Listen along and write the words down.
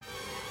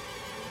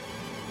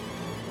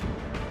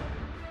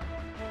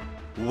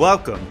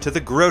Welcome to The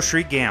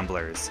Grocery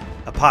Gamblers,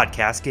 a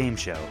podcast game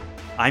show.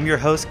 I'm your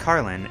host,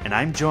 Carlin, and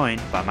I'm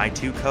joined by my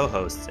two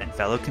co-hosts and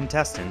fellow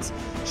contestants,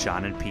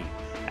 Sean and Pete,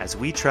 as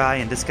we try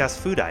and discuss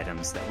food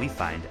items that we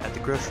find at the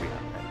grocery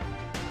outlet.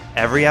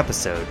 Every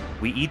episode,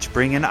 we each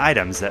bring in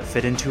items that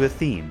fit into a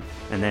theme,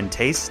 and then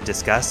taste,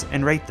 discuss,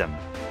 and rate them.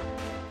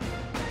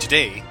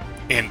 Today,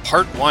 in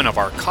part one of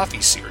our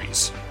coffee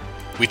series,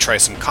 we try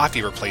some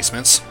coffee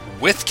replacements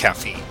with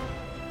caffeine.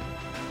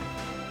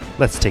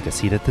 Let's take a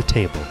seat at the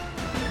table.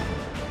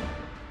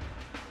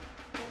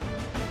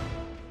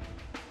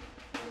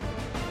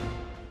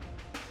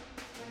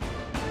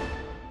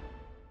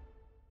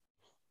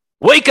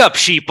 Wake up,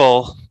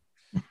 sheeple!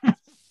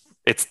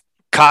 It's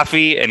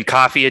coffee and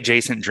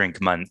coffee-adjacent drink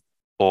month,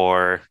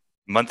 or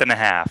month and a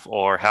half,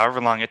 or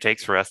however long it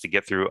takes for us to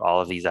get through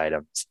all of these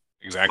items.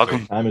 Exactly.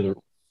 Welcome.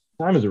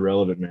 Time is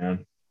irrelevant,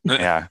 man.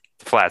 Yeah,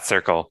 flat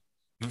circle.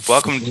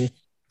 Welcome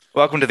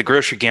to the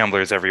Grocery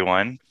Gamblers,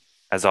 everyone.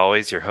 As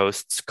always, your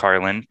hosts,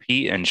 Carlin,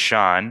 Pete, and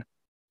Sean.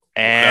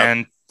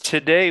 And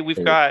today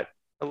we've got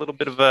a little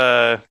bit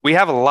of we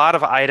have a lot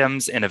of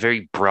items in a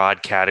very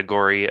broad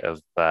category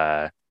of,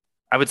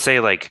 I would say,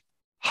 like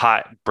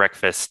hot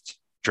breakfast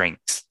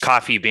drinks,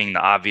 coffee being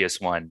the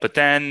obvious one. But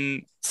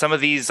then some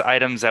of these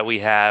items that we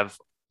have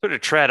sort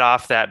of tread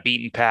off that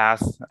beaten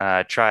path,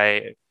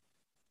 try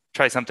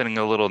something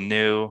a little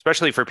new,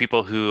 especially for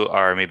people who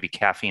are maybe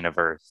caffeine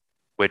averse,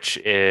 which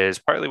is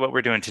partly what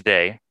we're doing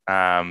today.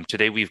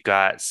 Today we've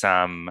got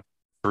some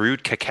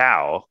brewed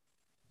cacao.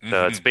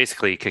 So it's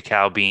basically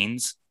cacao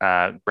beans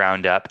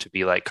ground up to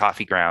be like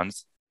coffee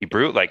grounds. You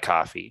brew it like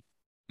coffee.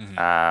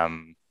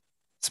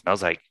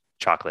 Smells like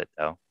chocolate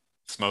though.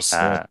 Smells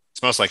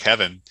like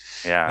heaven.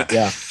 Yeah.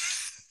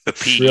 The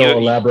Pete,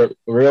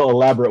 real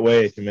elaborate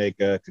way to make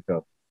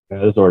cacao. Yeah,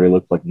 this already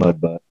looks like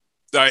mud butt.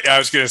 I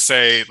was gonna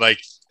say,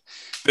 like,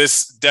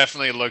 this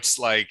definitely looks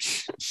like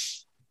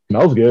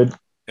Smells good.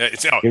 it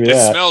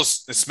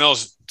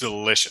smells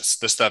delicious.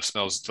 This stuff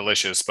smells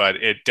delicious, but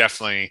it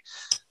definitely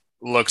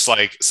looks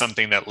like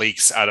something that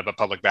leaks out of a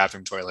public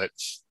bathroom toilet.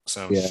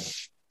 So yeah,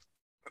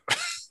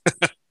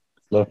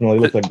 definitely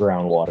looks like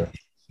groundwater.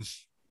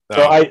 No.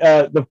 So I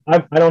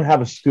don't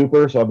have a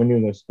scooper, so I've been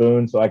using a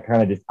spoon. So I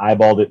kind of just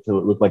eyeballed it till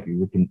it looked like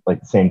the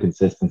same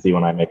consistency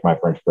when I make my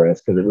French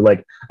press, because it was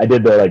like I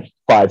did the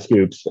 5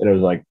 scoops and it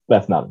was like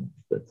that's not enough.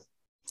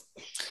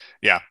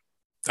 Yeah,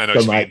 I know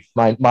so what you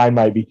mean. Mine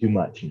might be too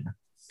much. You know?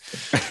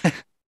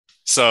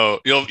 So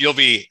you'll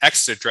be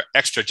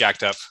extra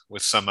jacked up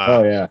with some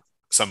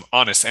some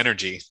honest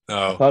energy.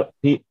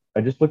 Pete,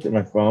 I just looked at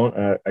my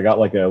phone. I got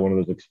like one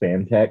of those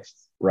spam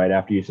texts right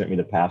after you sent me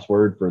the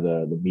password for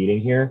the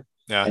meeting here.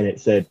 Yeah. And it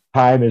said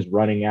time is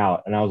running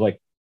out, and I was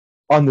like,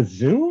 on the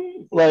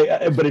Zoom, but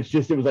it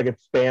was like a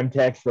spam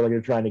text for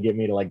they're trying to get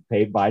me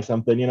to buy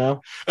something, you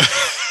know.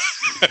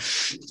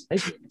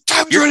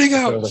 Time's running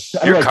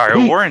out. Your car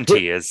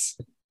warranty is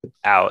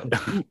out.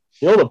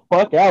 Chill the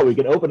fuck out. We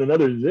can open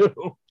another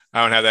Zoom.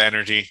 I don't have that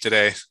energy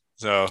today,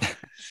 so.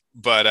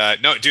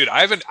 But no, dude,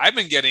 I've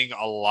been getting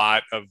a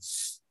lot of.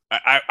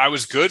 I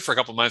was good for a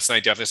couple of months, and I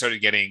definitely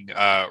started getting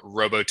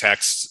robo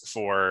texts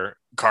for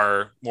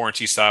car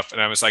warranty stuff. And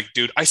I was like,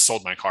 dude, I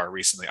sold my car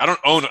recently. I don't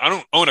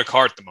own a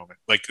car at the moment.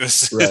 Like,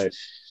 this is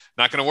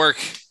not gonna work.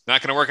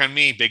 Not gonna work on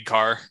me, big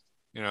car.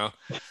 You know,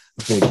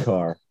 big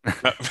car.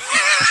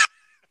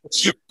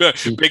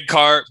 Big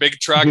car, big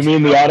truck. You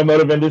mean the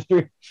automotive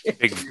industry?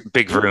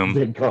 Big vroom.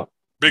 Big car.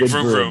 Big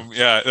vroom.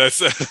 Yeah,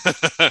 that's.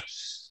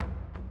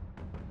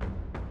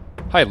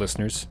 Hi,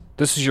 listeners.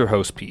 This is your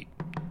host, Pete.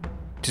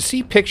 To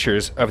see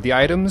pictures of the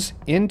items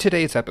in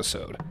today's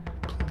episode,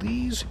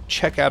 please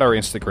check out our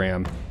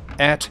Instagram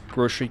at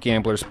Grocery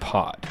Gamblers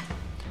Pod.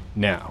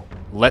 Now,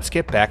 let's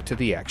get back to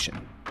the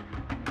action.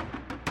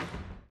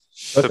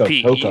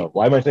 Cocoa.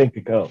 Why am I saying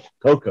cacao?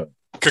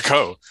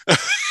 Cacao.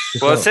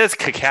 Well, it says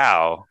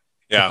cacao.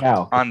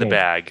 Yeah. On the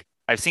bag.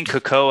 I've seen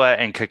cocoa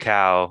and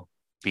cacao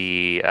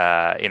be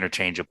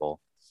interchangeable.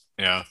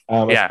 Yeah.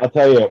 I'll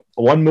tell you,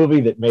 one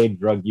movie that made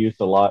drug use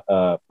a lot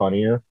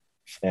funnier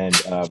and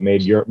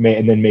made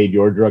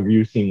your drug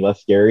use seem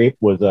less scary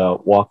was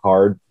Walk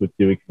Hard with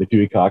the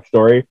Dewey Cox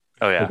story.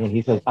 Oh yeah. When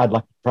he says, "I'd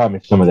like to try me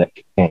some of that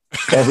cocaine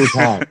every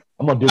time,"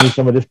 I'm gonna do me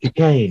some of this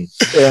cocaine.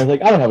 And I was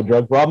like, I don't have a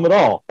drug problem at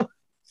all.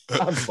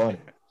 I'm funny.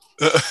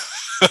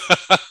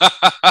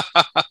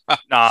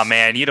 Nah,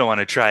 man, you don't want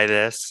to try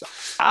this.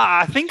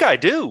 I think I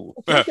do.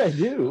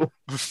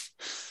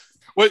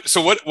 What?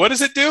 So what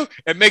does it do?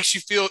 It makes you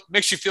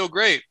feel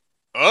great.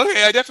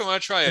 Okay, I definitely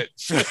want to try it.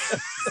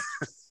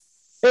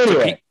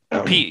 Anyway,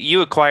 Pete,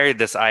 you acquired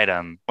this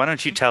item. Why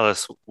don't you tell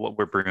us what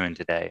we're brewing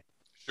today?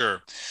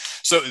 Sure.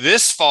 So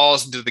this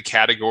falls into the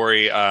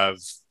category of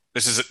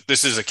this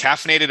is a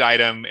caffeinated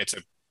item. It's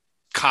a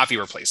coffee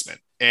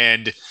replacement,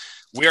 and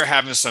we are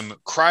having some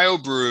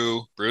cryo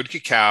brewed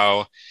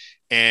cacao.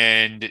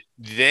 And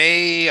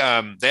they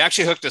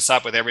actually hooked us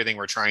up with everything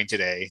we're trying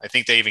today. I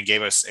think they even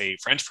gave us a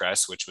French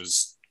press, which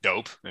was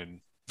dope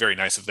and very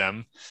nice of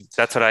them.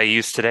 That's what I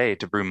used today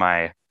to brew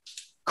my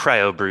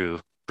cryo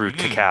brewed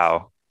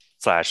cacao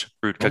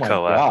 / brewed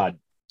cocoa. God.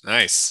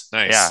 Nice.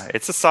 Yeah,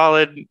 it's a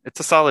solid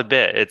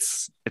bit.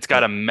 It's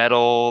got a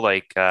metal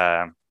like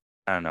I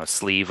don't know,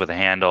 sleeve with a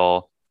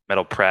handle,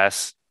 metal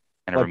press,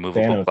 and a Like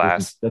removable Thanos.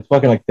 glass. That's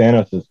fucking like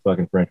Thanos'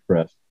 fucking French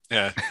press.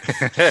 Yeah.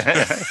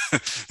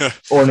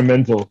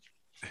 Ornamental.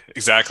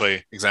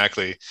 Exactly.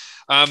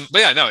 But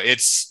yeah, no,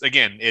 it's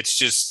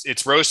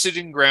roasted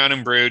and ground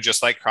and brewed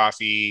just like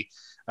coffee.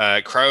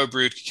 Cryo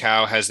brewed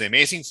cacao has the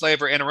amazing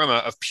flavor and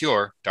aroma of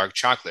pure dark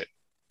chocolate.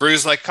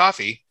 Brews like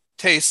coffee,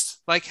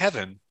 tastes like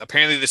heaven.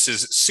 Apparently, this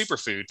is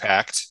superfood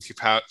packed.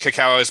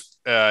 Cacao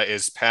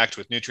is packed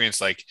with nutrients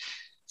like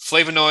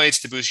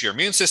flavonoids to boost your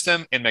immune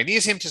system and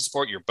magnesium to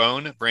support your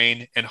bone,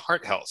 brain, and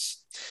heart health.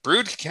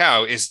 Brewed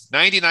cacao is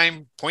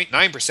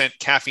 99.9%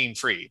 caffeine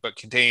free, but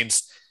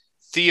contains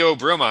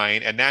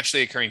theobromine, a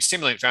naturally occurring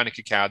stimulant found in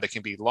cacao that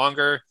can be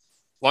longer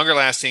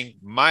lasting,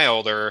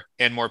 milder,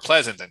 and more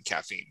pleasant than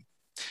caffeine.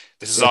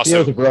 This is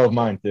also a bro of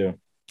mine too.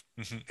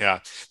 Yeah.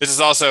 This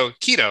is also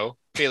keto,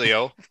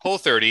 paleo,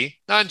 Whole30,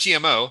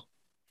 non-GMO,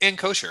 and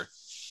kosher.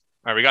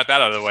 All right, we got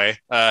that out of the way.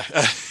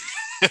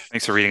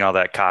 Thanks for reading all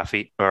that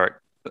coffee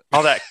or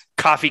all that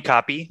coffee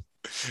copy.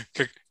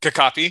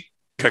 Cacao.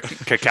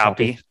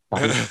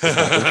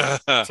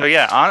 So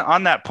yeah,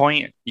 on that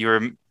point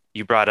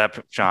you brought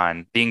up,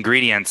 John, the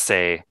ingredients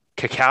say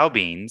cacao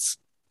beans,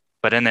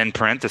 but in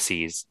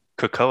parentheses,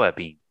 cocoa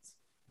beans.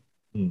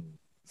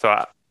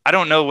 So I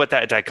don't know what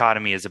that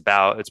dichotomy is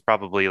about. It's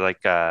probably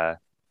like a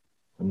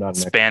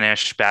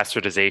Spanish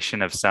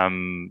bastardization of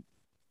some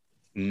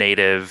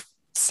native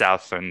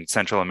South and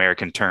Central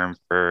American term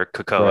for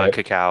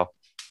cacao.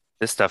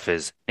 This stuff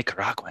is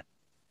Nicaraguan.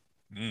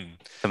 Some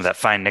of that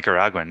fine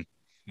Nicaraguan.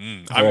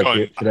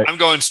 I'm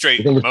going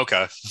straight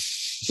mocha.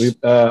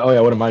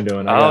 What am I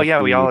doing?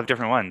 We all have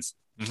different ones.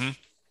 Mm-hmm.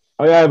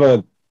 Oh yeah, I have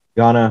a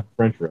Ghana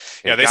French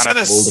roast. Yeah, they sent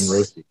us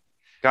golden roasty.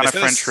 Ghana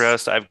French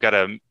roast. I've got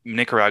a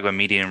Nicaragua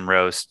medium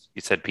roast.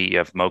 You said, Pete, you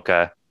have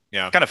mocha.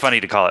 Yeah, kind of funny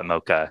to call it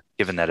mocha,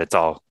 given that it's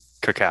all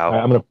cacao.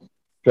 I'm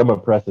gonna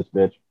press this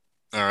bitch.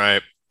 All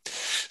right.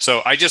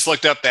 So I just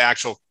looked up the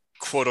actual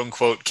quote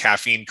unquote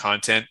caffeine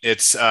content.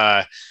 It's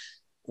 1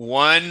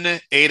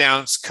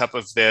 8-ounce cup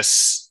of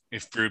this.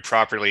 If brewed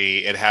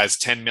properly, it has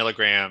 10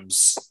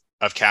 milligrams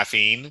of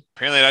caffeine.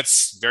 Apparently,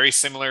 that's very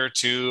similar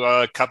to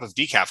a cup of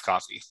decaf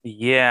coffee.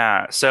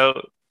 Yeah.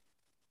 So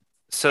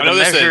I know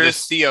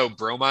there's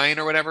theobromine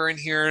or whatever in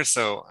here.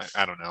 So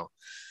I don't know.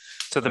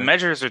 So the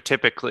measures are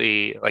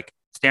typically like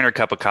standard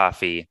cup of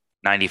coffee,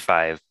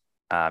 95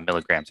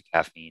 milligrams of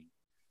caffeine.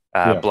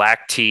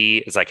 Black tea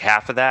is like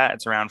half of that.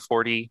 It's around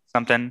 40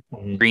 something.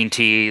 Mm-hmm. Green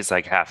tea is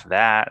like half of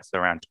that. So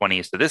around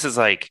 20. So this is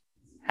like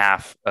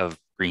half of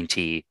green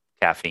tea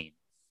caffeine.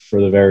 For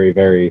the very,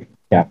 very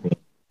caffeine.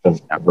 So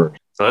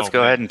let's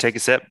go ahead and take a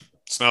sip.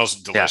 Smells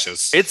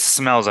delicious. Yeah. It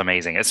smells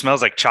amazing. It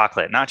smells like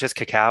chocolate, not just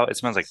cacao. It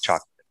smells like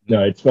chocolate.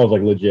 No, it smells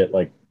like legit,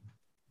 like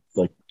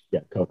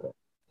cocoa.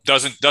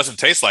 Doesn't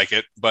taste like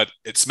it, but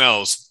it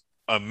smells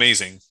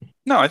amazing.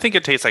 No, I think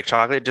it tastes like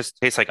chocolate. It just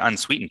tastes like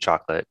unsweetened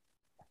chocolate.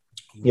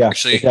 Yeah,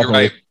 actually, you're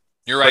right.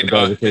 You're right.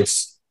 It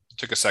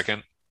took a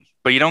second,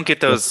 but you don't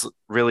get those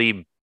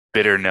really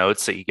bitter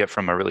notes that you get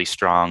from a really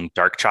strong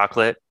dark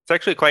chocolate. It's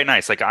actually quite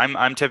nice. Like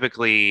I'm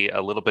typically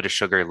a little bit of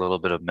sugar, a little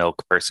bit of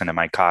milk person in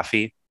my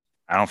coffee.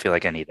 I don't feel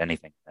like I need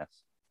anything in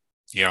this.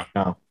 Yeah.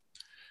 No.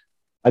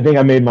 I think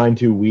I made mine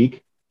too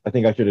weak. I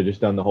think I should have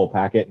just done the whole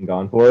packet and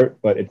gone for it,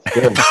 but it's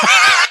still.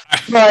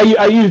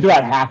 I used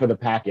about half of the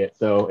packet,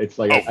 so it's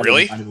like. Oh,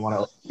 really? I didn't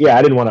want to. Yeah,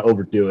 I didn't want to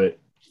overdo it,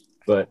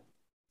 but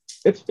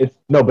it's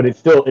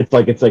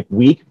like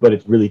weak, but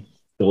it's really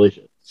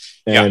delicious,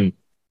 and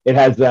it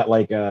has that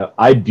like.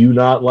 I do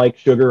not like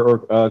sugar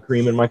or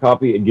cream in my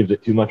coffee. It gives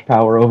it too much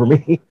power over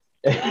me,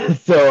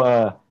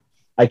 so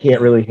I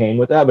can't really hang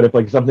with that. But if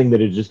like something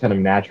that is just kind of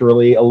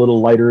naturally a little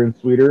lighter and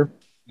sweeter,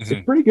 it's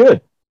pretty good.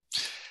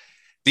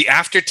 The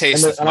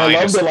aftertaste of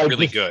mine is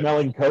really good.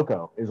 Smelling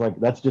cocoa is like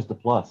that's just a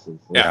plus.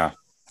 Yeah,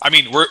 I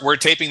mean we're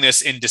taping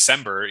this in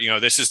December. You know,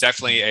 this is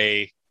definitely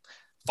a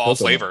fall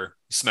flavor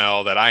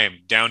smell that I am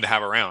down to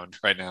have around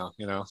right now.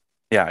 You know.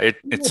 Yeah,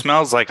 it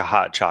smells like a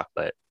hot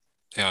chocolate.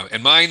 Yeah,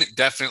 and mine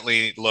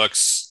definitely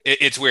looks.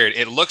 It's weird.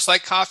 It looks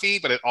like coffee,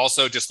 but it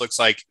also just looks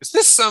like. Is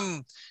this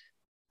some?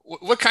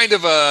 What kind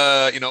of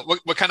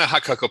what kind of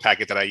hot cocoa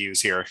packet did I use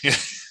here?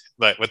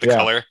 But with the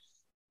color,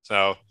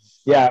 so.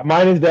 Yeah,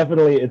 mine is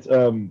definitely it's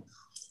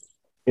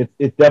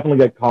definitely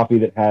got coffee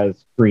that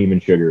has cream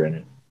and sugar in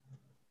it.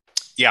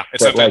 Yeah,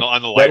 it's on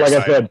the lighter side.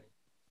 Like I said,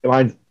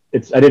 mine's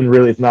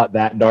it's not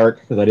that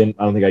dark because I don't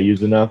think I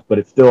used enough, but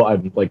it's still I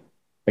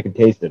can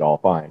taste it all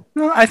fine.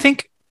 No,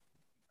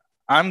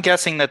 I'm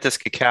guessing that this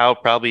cacao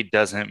probably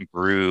doesn't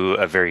brew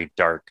a very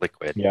dark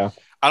liquid. Yeah.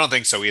 I don't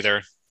think so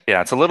either. Yeah,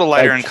 it's a little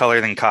lighter in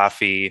color than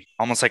coffee,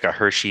 almost like a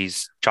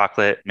Hershey's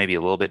chocolate, maybe a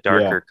little bit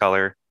darker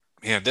color.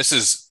 Yeah,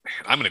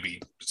 I'm going to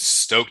be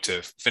stoked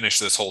to finish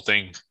this whole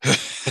thing.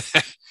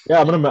 Yeah,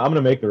 I'm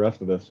gonna make the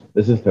rest of this.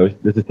 This is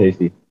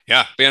tasty.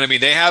 Yeah, but I mean,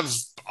 they have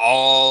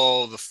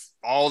all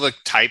the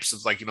types of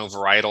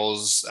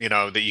varietals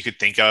that you could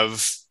think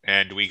of,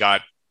 and we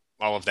got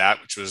all of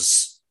that, which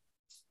was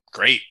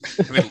great.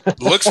 I mean,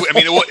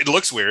 it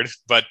looks weird,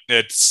 but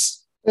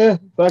it's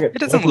fuck it. It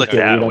doesn't look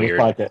that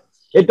weird.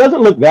 It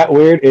doesn't look that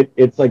weird.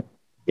 It's like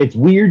it's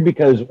weird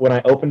because when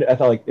I opened it, I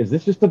thought like, is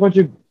this just a bunch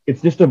of?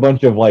 It's just a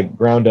bunch of like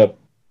ground up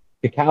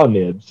cacao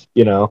nibs,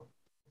 you know.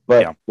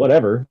 But Yeah.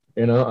 whatever,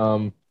 you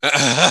know.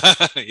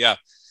 yeah.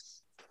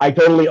 I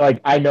totally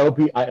like. I know,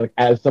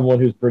 as someone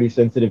who's pretty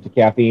sensitive to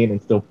caffeine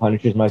and still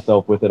punishes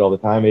myself with it all the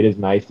time. It is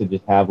nice to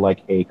just have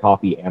like a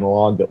coffee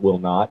analog that will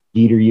not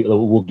geeter you.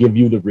 Will give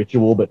you the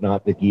ritual, but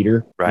not the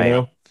geeter. Right. You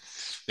know?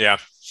 Yeah.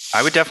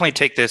 I would definitely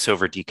take this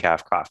over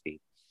decaf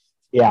coffee.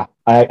 Yeah,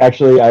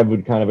 I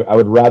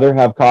would rather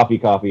have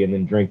coffee and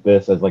then drink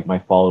this as like my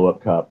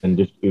follow-up cup and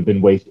just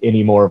even waste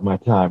any more of my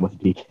time with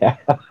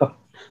decaf.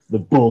 The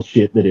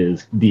bullshit that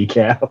is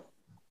decaf.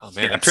 Oh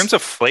man. In terms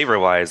of flavor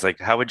wise, like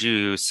how would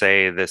you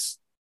say this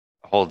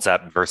holds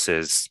up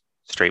versus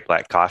straight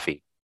black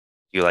coffee?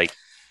 Do you like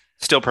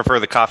still prefer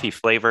the coffee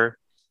flavor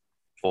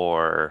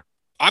or?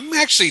 I'm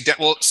actually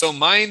so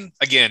mine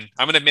again.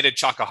 I'm an admitted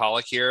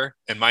chocoholic here,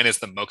 and mine is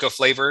the mocha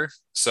flavor.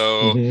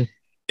 So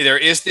there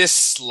is this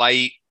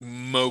slight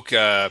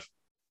mocha,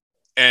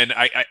 and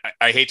I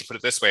hate to put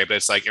it this way, but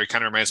it's like it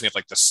kind of reminds me of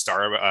like the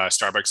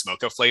Starbucks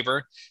mocha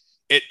flavor.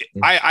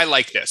 I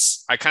like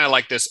this. I kind of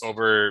like this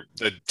over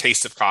the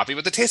taste of coffee,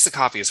 but the taste of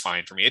coffee is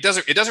fine for me. It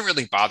doesn't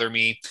really bother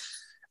me.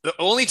 The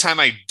only time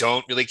I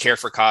don't really care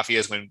for coffee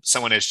is when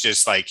someone has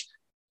just like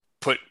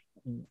put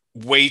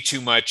way too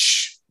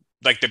much,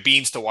 like the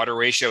beans to water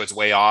ratio is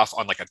way off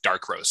on like a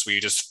dark roast where you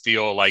just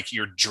feel like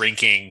you're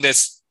drinking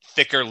this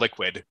thicker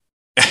liquid.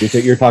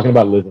 You're talking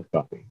about Liz's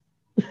coffee.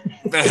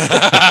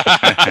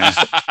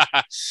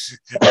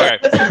 All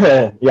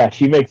right. Yeah,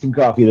 she makes some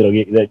coffee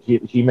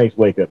she makes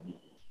wake up.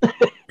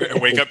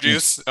 Wake up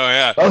juice. Oh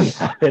yeah. Oh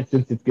yeah,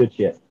 it's good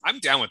shit. I'm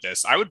down with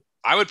this. I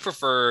would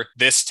prefer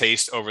this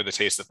taste over the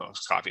taste of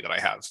most coffee that I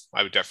have.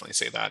 I would definitely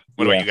say that.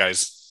 What about you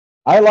guys?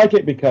 I like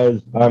it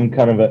because I'm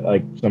kind of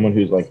like someone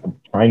who's like I'm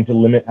trying to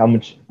limit how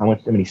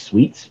many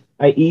sweets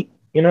I eat,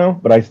 you know.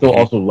 But I still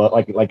also love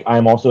like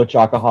I'm also a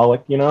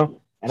chocoholic, you know.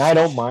 And I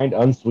don't mind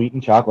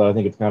unsweetened chocolate. I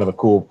think it's kind of a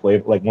cool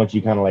flavor. Like once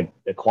you kind of like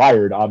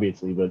acquired,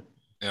 obviously, but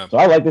yeah. So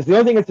I like this. The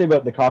only thing I'd say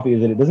about the coffee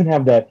is that it doesn't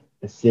have that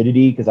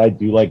acidity because I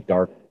do like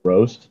dark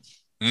roast,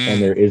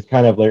 and there is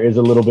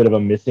a little bit of a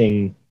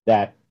missing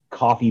that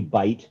coffee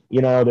bite.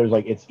 You know, there's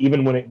like it's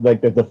even when it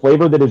like the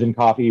flavor that is in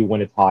coffee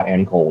when it's hot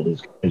and cold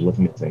is what's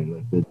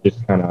missing. It's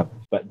just kind of,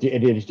 but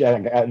it is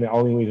the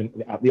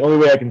only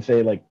way I can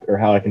say like or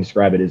how I can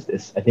describe it is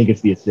this. I think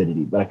it's the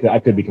acidity, but I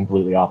could be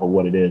completely off of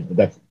what it is.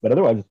 But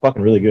otherwise it's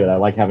fucking really good. I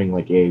like having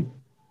like a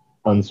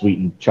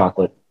unsweetened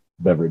chocolate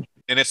beverage,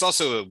 and it's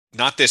also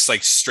not this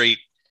like straight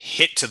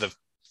hit to the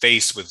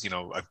face with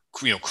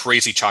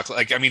crazy chocolate.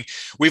 Like I mean,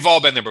 we've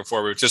all been there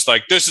before. We're just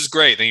like, this is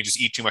great. Then you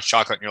just eat too much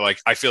chocolate, and you're like,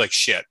 I feel like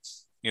shit.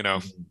 You know,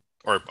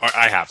 or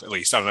I have at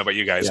least. I don't know about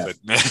you guys, but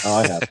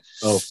I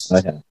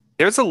have.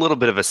 There's a little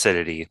bit of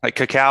acidity. Like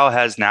cacao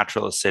has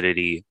natural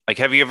acidity. Like,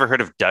 have you ever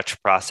heard of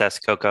Dutch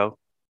processed cocoa?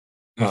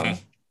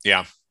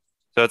 Yeah.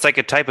 So it's like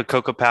a type of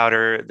cocoa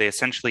powder. They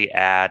essentially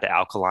add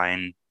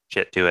alkaline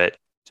shit to it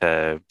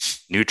to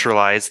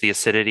neutralize the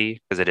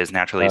acidity because it is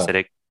naturally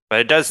acidic. But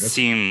it does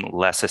seem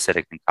less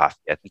acidic than coffee.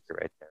 I think you're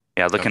right there.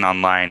 Yeah, looking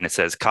online, it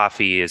says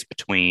coffee is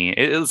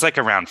it's like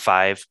around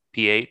 5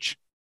 pH,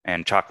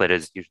 and chocolate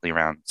is usually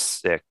around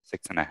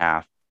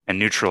 6.5, and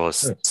neutral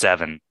is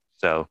 7.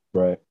 So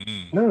right.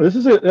 No, this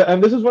is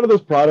one of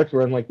those products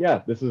where I'm like,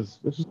 yeah, this is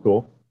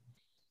cool.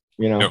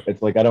 You know,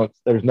 It's like I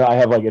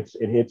have like it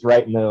hits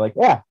right, and they're like,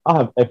 yeah, I'll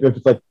have if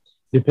it's like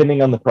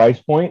depending on the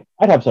price point,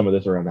 I'd have some of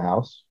this around the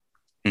house.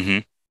 Mm-hmm.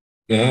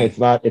 You know,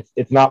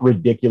 it's not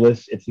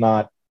ridiculous. It's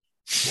not.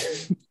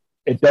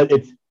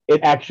 It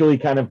actually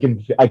kind of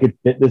can. I could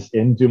fit this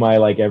into my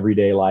like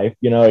everyday life.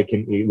 You know,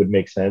 it would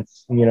make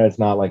sense. You know, it's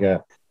not like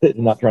I'm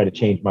not trying to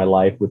change my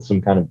life with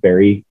some kind of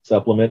berry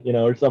supplement, you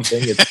know, or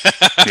something.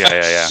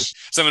 Yeah.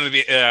 Someone to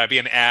be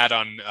an ad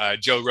on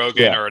Joe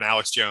Rogan or an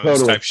Alex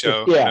Jones type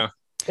show. Yeah. You know?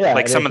 Yeah.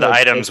 Like some of the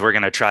items we're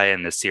gonna try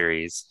in this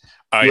series.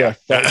 Oh yeah.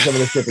 Some of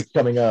the shit that's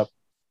coming up.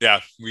 Yeah,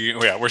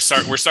 we're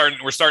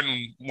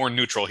starting more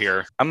neutral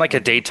here. I'm like a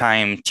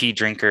daytime tea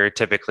drinker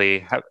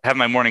typically. Have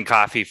my morning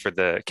coffee for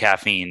the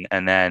caffeine,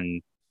 and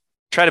then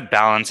try to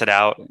balance it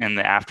out in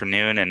the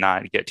afternoon and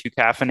not get too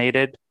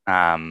caffeinated.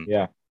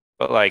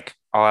 But like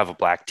I'll have a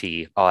black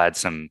tea. I'll add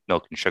some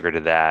milk and sugar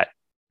to that.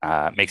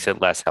 Makes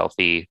it less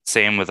healthy.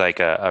 Same with like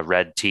a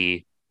red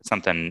tea,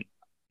 something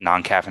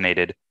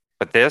non-caffeinated.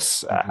 But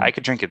this, I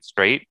could drink it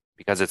straight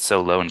because it's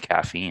so low in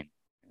caffeine.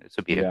 This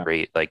would be a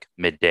great like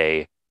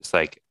midday. It's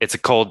like it's a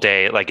cold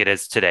day, like it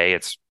is today.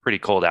 It's pretty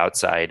cold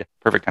outside.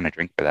 Perfect kind of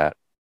drink for that.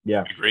 Yeah,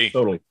 I agree.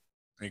 Totally.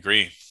 I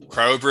agree.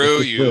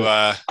 Cryobrew, you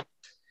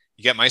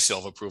get my seal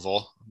of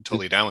approval. I'm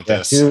totally down with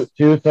this.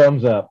 Two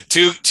thumbs up.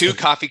 Two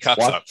coffee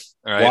cups up.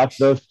 All right. Watch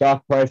those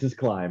stock prices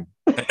climb.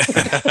 3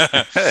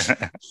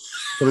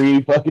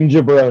 fucking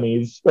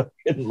jabronis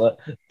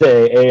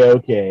say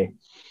A-OK.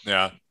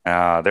 Yeah.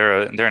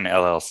 They're an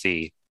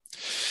LLC.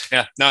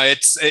 Yeah. No,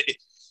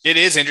 it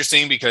is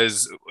interesting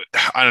because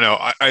I don't know.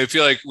 I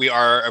feel like we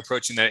are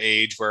approaching that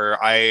age where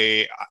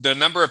the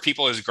number of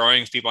people is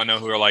growing. People I know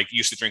who are like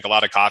used to drink a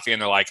lot of coffee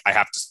and they're like, I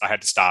had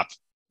to stop,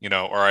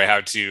 or I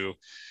have to,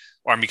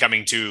 or I'm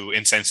becoming too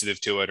insensitive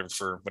to it or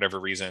for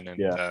whatever reason. And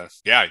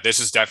this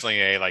is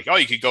definitely a like, oh,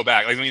 you could go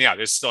back. Like, I mean, yeah,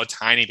 there's still a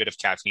tiny bit of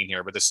caffeine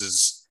here, but this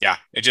is,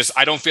 it just,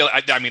 I don't feel,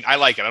 I mean, I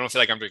like it. I don't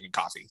feel like I'm drinking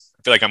coffee.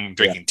 I feel like I'm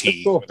drinking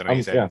tea. Cool.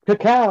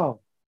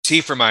 Cacao.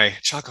 Tea for my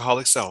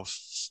chocoholic self.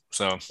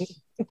 So.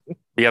 Do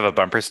you have a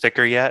bumper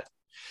sticker yet?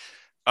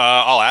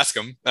 I'll ask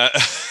him.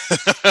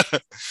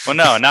 Well,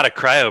 no, not a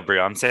cryo brew.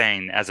 I'm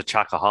saying as a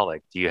chocoholic,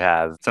 do you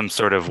have some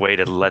sort of way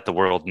to let the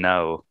world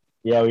know?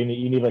 Yeah, you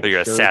need like. So you're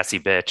a sassy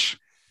bitch.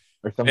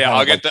 Or some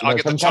I'll get the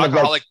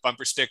chocoholic like,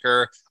 bumper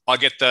sticker. I'll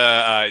get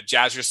the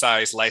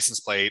jazzercise license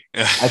plate.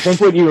 I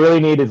think what you really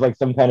need is like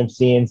some kind of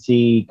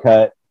CNC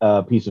cut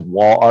piece of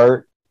wall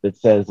art that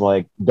says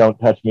like "Don't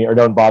touch me" or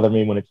 "Don't bother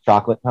me when it's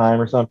chocolate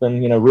time" or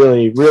something.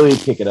 Really, really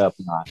kick it up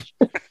a notch.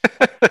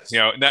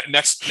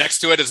 Next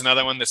to it is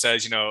another one that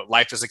says,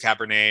 "Life is a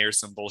Cabernet" or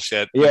some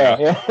bullshit. Yeah.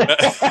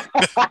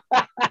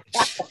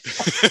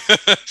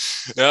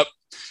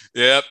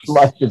 Yep.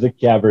 Life is a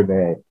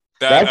Cabernet.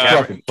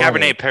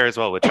 Cabernet pairs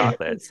well with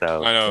chocolate.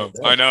 So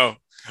I know.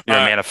 You're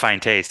a man of fine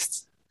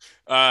tastes.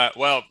 I'm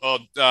not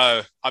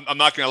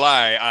gonna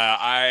lie.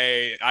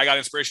 I got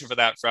inspiration for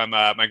that from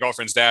my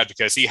girlfriend's dad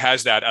because he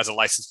has that as a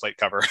license plate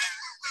cover.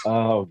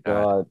 Oh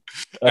God,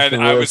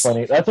 that's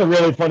funny. That's a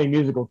really funny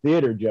musical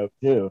theater joke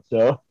too.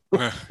 So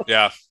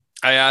yeah,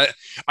 I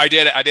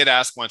did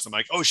ask once. I'm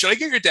like, oh, should I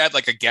get your dad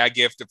like a gag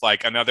gift of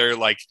like another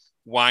like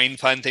wine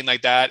pun thing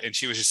like that? And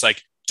she was just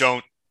like,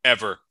 don't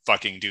ever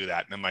fucking do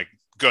that. And I'm like,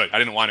 good. I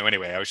didn't want to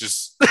anyway. I was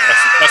just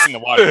testing the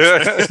water.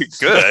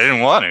 Good. I didn't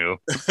want to.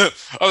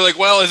 I was like,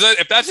 well,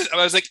 if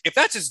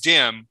that's his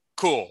jam,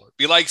 cool.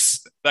 He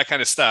likes that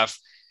kind of stuff.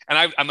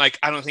 And I'm like,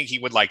 I don't think he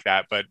would like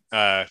that, but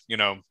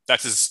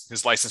that's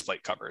his license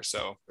plate cover.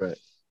 So right.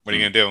 What are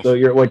you gonna do?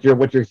 So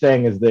what you're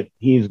saying is that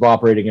he's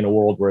operating in a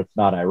world where it's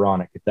not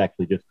ironic. It's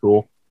actually just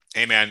cool.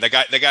 Hey man, the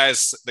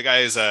guy's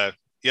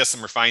he has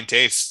some refined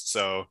taste.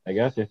 So I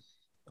got you.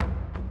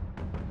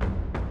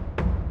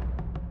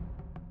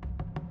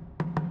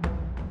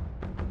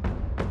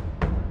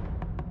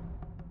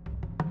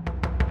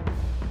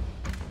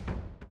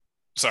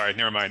 Sorry,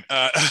 never mind.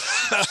 All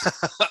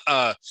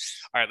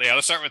right, yeah,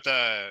 let's start with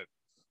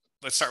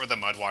the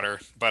mud water.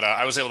 But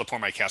I was able to pour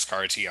my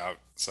Cascara tea out.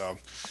 So,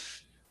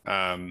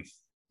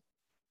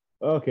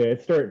 Okay,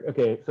 so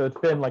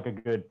it's been like a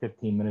good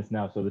 15 minutes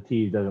now, so the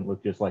tea doesn't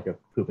look just like a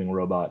pooping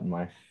robot in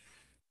my.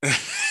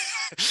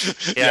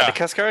 Yeah, the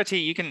Cascara tea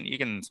you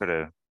can sort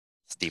of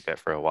steep it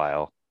for a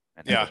while,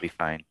 and it'll be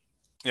fine.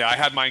 Yeah, I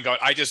had mine go.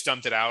 I just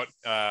dumped it out,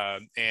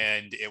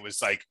 and it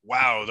was like,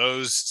 wow,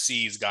 those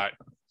seeds got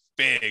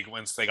big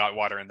once they got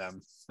water in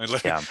them.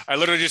 I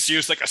literally just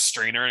used like a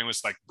strainer and it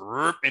was like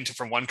into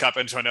from one cup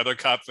into another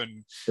cup.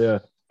 And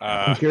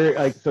I'm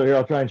curious, so here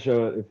I'll try and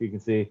show it if you can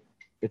see.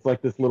 It's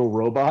like this little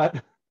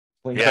robot.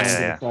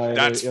 Yeah.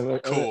 That's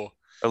cool.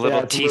 A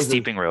little tea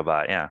steeping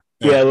robot. Yeah,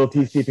 a little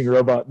tea steeping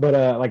robot.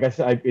 But like I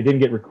said, it didn't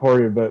get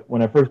recorded. But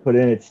when I first put it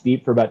in, it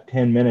steeped for about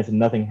 10 minutes and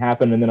nothing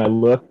happened. And then I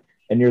looked,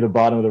 and near the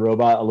bottom of the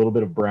robot, a little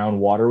bit of brown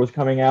water was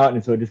coming out,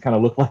 and so it just kind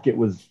of looked like it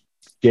was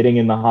getting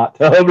in the hot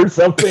tub or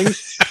something.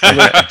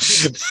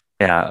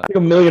 Yeah. Like a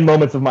million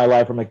moments of my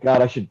life. I'm like,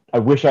 God, I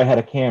wish I had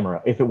a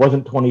camera. If it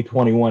wasn't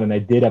 2021 and I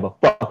did have a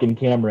fucking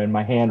camera in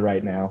my hand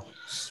right now.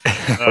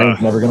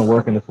 Brain's never going to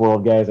work in this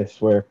world, guys. I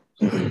swear.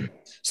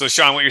 So,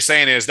 Sean, what you're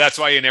saying is that's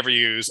why you never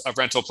use a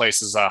rental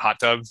place's hot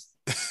tub.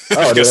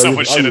 Oh, because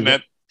someone shit in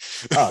it.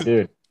 Oh,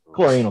 dude.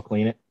 Chlorine will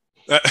clean it.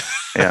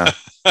 Yeah.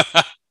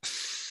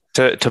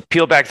 To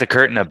peel back the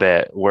curtain a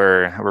bit,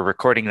 we're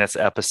recording this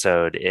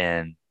episode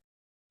in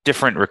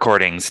different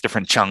recordings,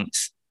 different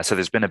chunks. So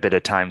there's been a bit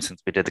of time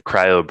since we did the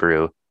cryo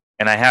brew.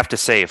 And I have to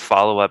say,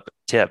 follow-up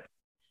tip,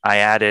 I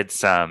added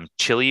some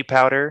chili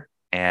powder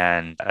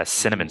and a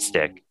cinnamon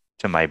stick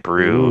to my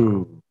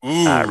brew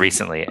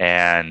recently.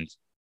 And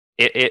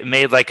it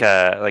made like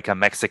a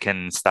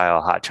Mexican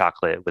style hot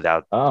chocolate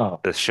without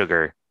the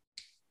sugar.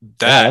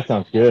 That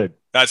sounds good.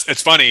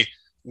 It's funny.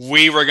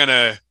 We were going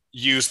to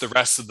use the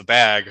rest of the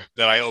bag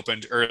that I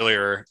opened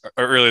earlier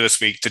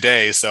this week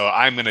today. So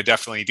I'm going to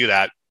definitely do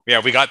that. Yeah,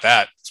 we got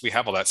that. So we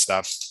have all that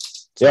stuff.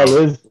 So. Yeah,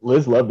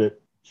 Liz loved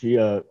it. She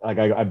I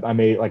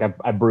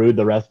brewed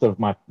the rest of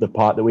the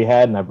pot that we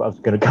had, and I was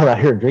gonna come out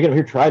here and drink it.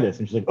 Here, try this.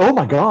 And she's like, "Oh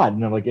my god!"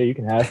 And I'm like, "Yeah, you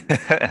can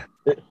have."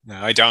 No,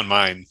 I downed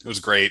mine. It was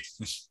great.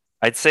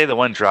 I'd say the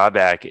one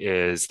drawback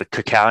is the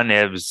cacao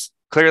nibs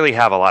clearly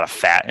have a lot of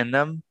fat in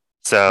them.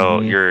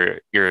 So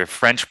your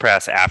French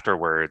press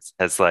afterwards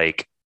has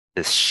like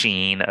this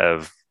sheen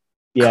of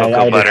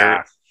cocoa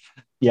butter.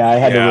 I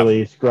had to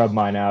really scrub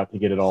mine out to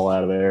get it all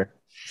out of there.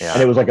 Yeah.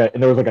 And there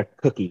was like a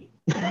cookie.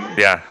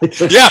 Yeah.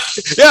 yeah.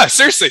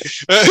 Seriously,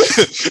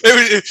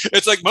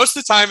 it's like most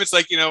of the time it's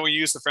like when you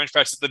use the French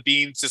press, the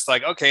beans just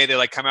like okay, they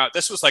like come out.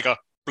 This was like a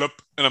bloop,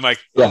 and I'm like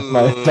I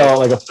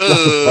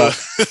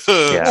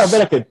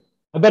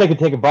bet I could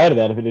take a bite of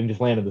that if it didn't just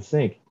land in the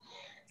sink.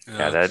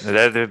 Yeah,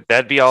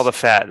 that'd be all the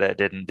fat that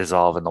didn't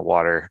dissolve in the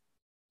water.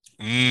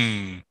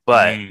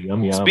 But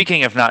Yum, yum.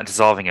 speaking of not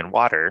dissolving in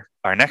water,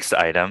 our next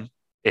item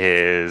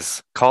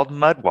is called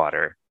mud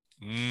water.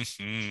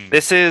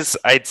 This is,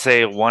 I'd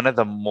say, one of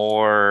the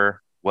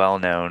more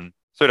well-known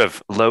sort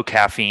of low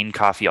caffeine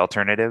coffee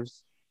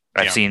alternatives.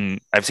 I've seen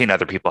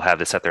other people have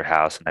this at their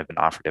house, and I've been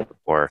offered it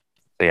before.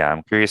 So yeah,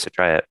 I'm curious to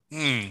try it.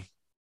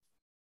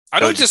 I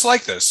don't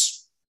dislike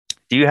this.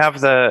 Do you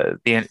have the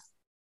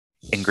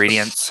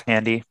ingredients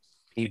handy?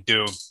 I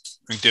do.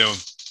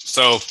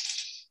 So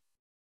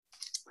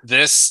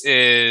this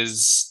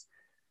is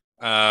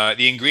the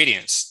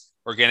ingredients.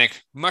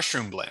 Organic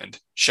mushroom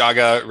blend,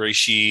 chaga,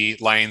 reishi,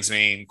 lion's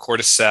mane,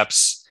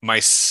 cordyceps,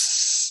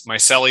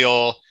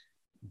 mycelial,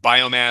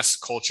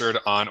 biomass cultured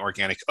on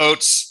organic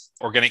oats,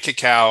 organic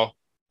cacao,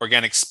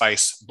 organic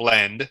spice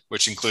blend,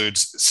 which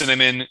includes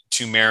cinnamon,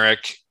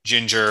 turmeric,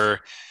 ginger,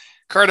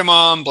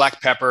 cardamom,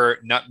 black pepper,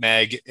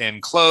 nutmeg,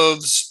 and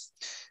cloves.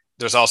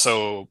 There's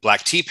also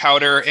black tea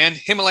powder and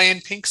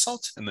Himalayan pink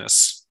salt in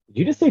this. Did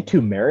you just say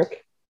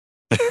turmeric?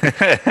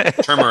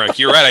 Turmeric.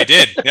 You're right. I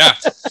did. Yeah.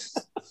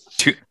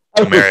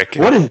 Turmeric.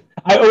 What is?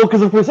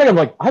 Because for a second I'm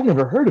like, I've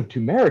never heard of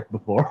turmeric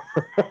before.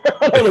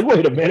 I'm like,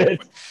 wait a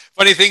minute.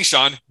 Funny thing,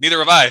 Sean. Neither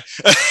have I.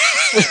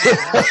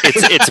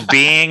 It's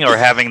being or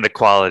having the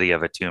quality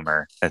of a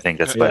tumor. I think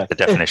that's what the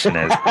definition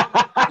is.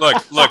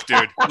 Look,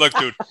 dude.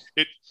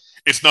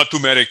 It's not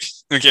turmeric.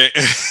 Okay.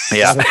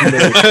 Yeah.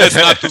 It's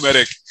not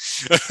turmeric.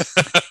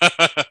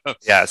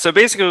 Yeah. So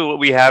basically, what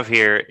we have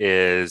here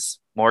is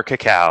more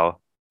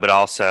cacao, but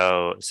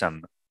also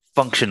some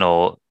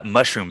functional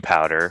mushroom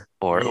powder,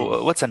 or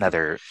what's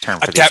another term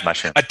for these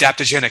mushrooms?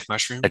 Adaptogenic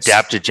mushrooms.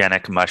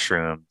 Adaptogenic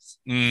mushrooms.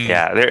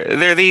 Yeah,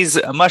 they're these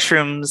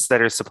mushrooms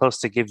that are supposed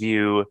to give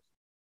you,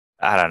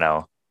 I don't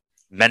know,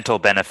 mental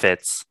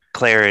benefits,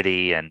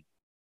 clarity, and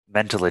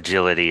mental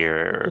agility,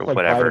 or It's like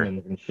whatever.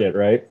 vitamins and shit,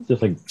 right? It's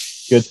just like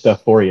good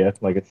stuff for you.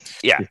 Like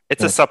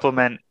it's a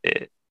supplement.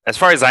 As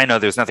far as I know,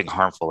 there's nothing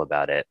harmful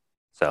about it.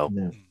 So,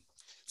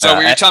 So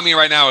what you're telling me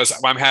right now is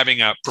I'm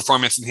having a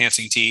performance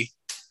enhancing tea.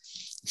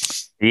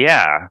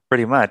 Yeah,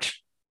 pretty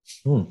much.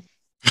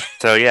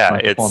 So yeah,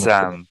 it's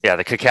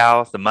the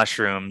cacao, the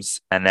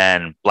mushrooms, and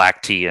then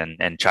black tea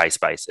and chai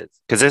spices.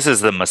 Because this is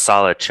the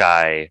masala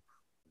chai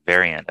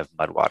variant of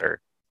mud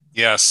water.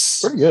 Yes.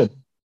 pretty good.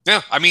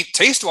 Yeah. I mean,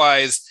 taste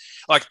wise,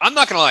 like I'm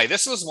not gonna lie,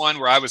 this was one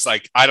where I was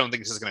like, I don't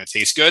think this is gonna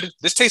taste good.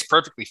 This tastes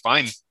perfectly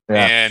fine.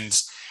 Yeah.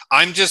 And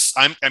I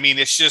mean,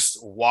 it's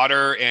just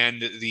water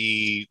and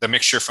the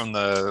mixture from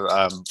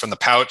the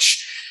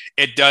pouch.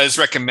 It does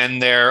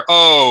recommend there,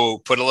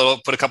 put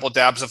a couple of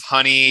dabs of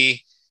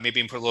honey,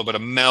 maybe put a little bit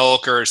of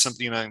milk or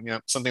something,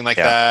 something like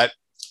that.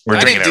 We're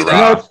I drinking didn't it do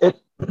raw. that.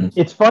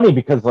 It's funny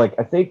because like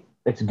I think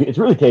it's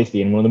really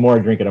tasty, and the more I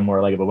drink it, I'm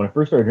more like it. But when I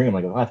first started drinking,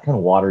 I'm like, oh, it's kind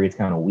of watery, it's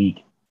kind of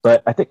weak.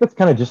 But I think that's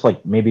kind of just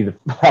like maybe the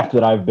fact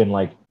that I've been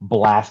like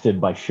blasted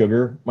by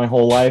sugar my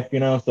whole life,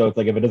 So it's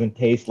like if it doesn't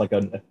taste like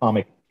an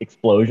atomic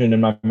explosion in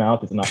my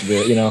mouth, it's not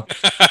good,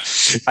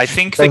 I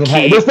think the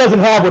key. This doesn't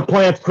have what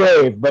plants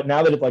crave, but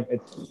now that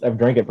I've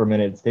drank it for a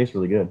minute, it tastes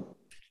really good.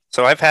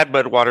 So I've had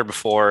mud water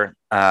before.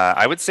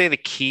 I would say the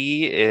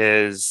key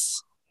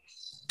is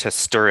to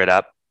stir it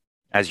up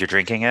as you're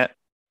drinking it,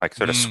 like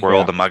sort of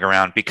swirl the mug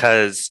around,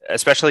 because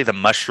especially the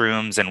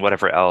mushrooms and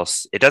whatever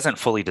else, it doesn't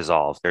fully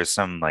dissolve. There's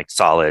some like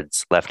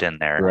solids left in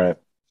there. Right.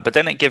 But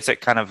then it gives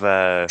it kind of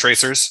a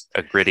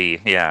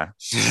gritty,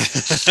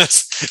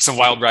 some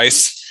wild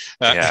rice.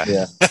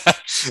 Yeah. I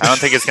don't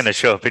think it's going to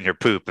show up in your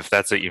poop if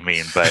that's what you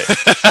mean, but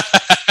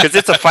because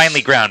it's a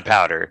finely ground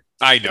powder.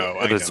 I know.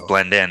 It'll just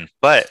blend in.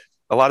 But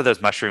a lot of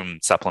those mushroom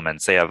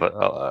supplements, they have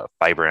a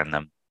fiber in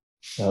them.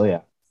 Oh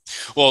yeah.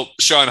 Well,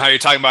 Sean, how you're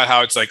talking about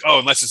how it's like,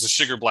 unless it's a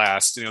sugar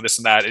blast, this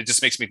and that, it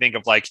just makes me think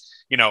of like,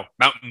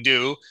 Mountain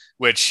Dew,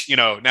 which,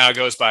 now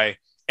goes by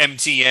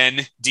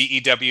MTN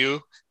DEW.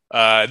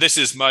 This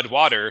is mud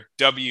water,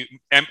 MUD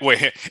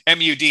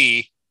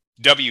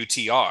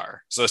WTR.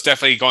 So it's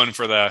definitely going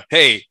for the,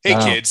 hey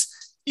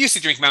kids, you used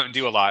to drink Mountain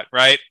Dew a lot,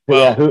 right?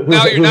 Well,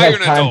 now you're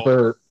an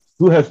adult.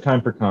 Who has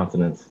time for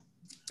consonants?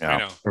 I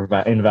know. Or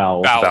in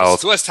vowels.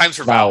 Vowels. Who has time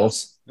for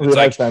vowels? Who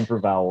has time for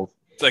vowels?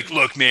 It's like,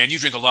 look, man, you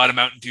drink a lot of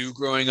Mountain Dew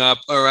growing up.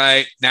 All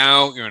right,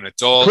 now you're an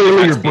adult.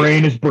 Clearly, your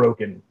brain is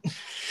broken.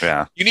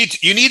 Yeah, you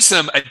need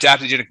some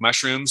adaptogenic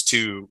mushrooms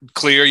to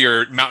clear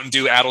your Mountain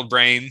Dew addled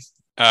brain.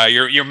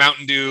 Your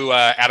Mountain Dew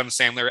Adam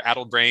Sandler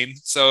addled brain.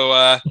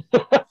 So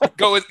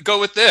go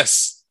with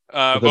this.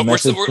 But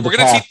we're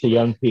gonna teach to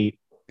young Pete.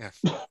 Yeah,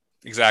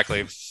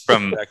 exactly.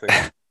 From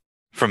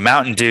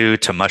Mountain Dew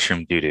to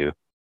mushroom doo doo.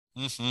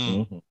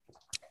 Mm-hmm.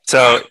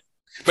 So.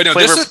 But no,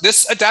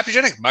 this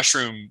adaptogenic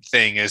mushroom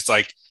thing is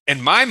like,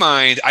 in my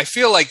mind, I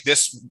feel like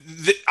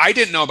I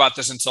didn't know about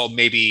this until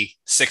maybe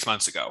 6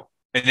 months ago.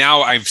 And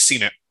now I've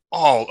seen it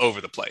all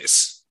over the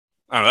place.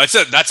 I don't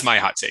know. That's my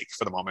hot take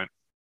for the moment.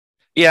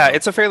 Yeah,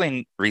 it's a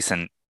fairly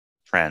recent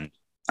trend.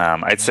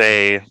 I'd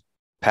say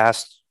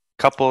past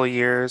couple of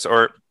years,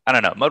 or I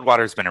don't know,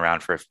 Mudwater's been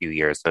around for a few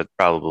years. So it's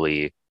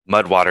probably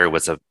Mudwater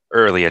was an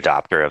early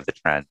adopter of the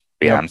trend.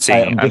 Yeah, I'm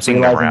seeing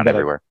them around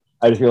everywhere.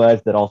 I just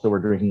realized that also we're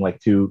drinking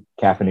like 2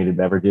 caffeinated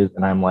beverages,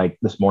 and I'm like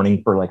this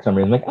morning for like some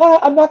reason like, oh,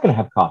 I'm not gonna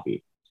have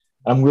coffee.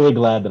 I'm really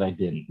glad that I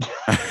didn't.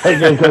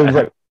 Because I was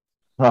like,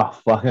 oh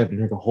fuck, I have to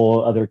drink a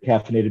whole other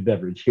caffeinated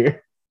beverage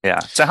here. Yeah.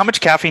 So how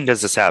much caffeine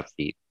does this have,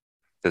 Pete?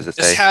 Does it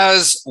say? This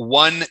has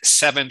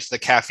 1/7 the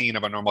caffeine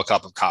of a normal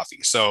cup of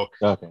coffee. So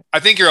Okay. I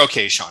think you're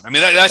okay, Sean. I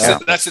mean,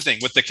 that's the thing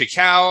with the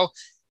cacao,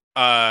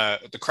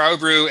 the cryo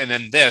brew, and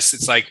then this.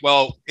 It's like,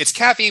 well, it's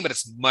caffeine, but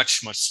it's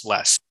much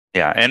less.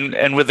 Yeah,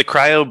 and with the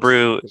cryo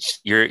brew,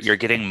 you're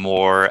getting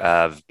more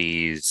of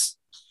these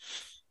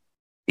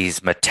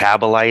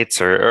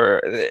metabolites,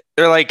 or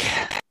they're like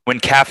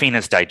when caffeine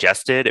is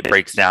digested, it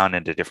breaks down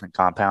into different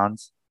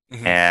compounds,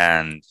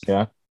 and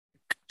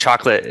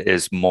chocolate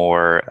is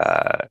more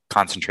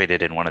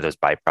concentrated in one of those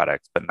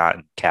byproducts, but not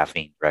in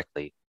caffeine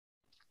directly.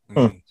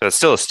 So it's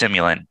still a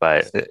stimulant,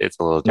 but it's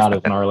a little different.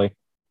 Not as gnarly.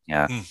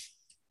 Yeah.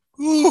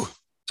 Ooh.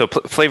 So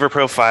flavor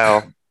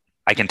profile,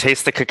 I can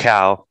taste the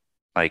cacao,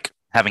 like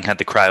having had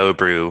the cryo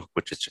brew,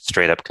 which is just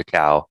straight up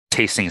cacao,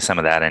 tasting some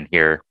of that in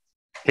here.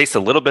 Taste a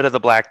little bit of the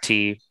black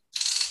tea.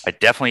 I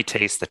definitely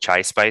taste the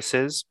chai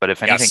spices, but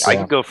if anything, I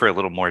could go for a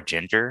little more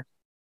ginger.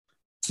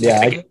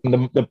 Yeah,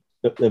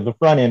 the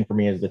front end for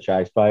me is the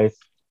chai spice.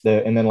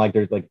 And then like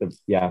there's like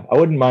I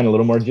wouldn't mind a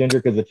little more ginger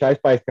because the chai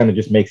spice kind of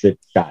just makes it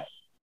chai.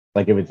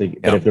 Like if it's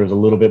but if there's a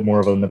little bit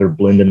more of another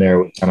blend in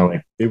there, it's kind of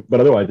like.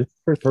 But otherwise, it's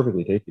a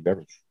perfectly tasty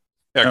beverage.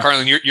 Yeah,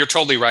 Carlin, you're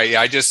totally right.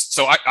 Yeah, I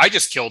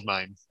just killed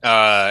mine,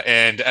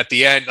 and at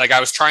the end, like I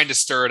was trying to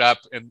stir it up,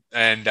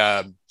 and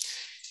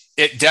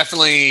it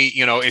definitely,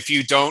 if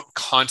you don't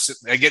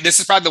constantly, again, this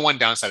is probably the one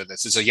downside of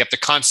this is that you have to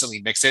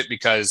constantly mix it,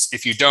 because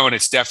if you don't,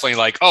 it's definitely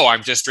like, oh,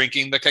 I'm just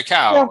drinking the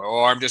cacao,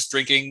 or I'm just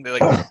drinking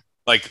like.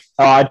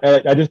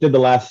 I just did the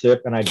last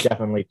sip, and I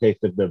definitely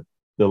tasted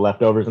the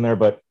leftovers in there,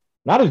 but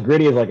not as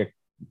gritty as like a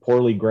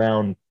poorly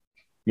ground,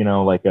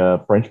 like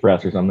a French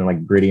press or something,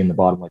 like gritty in the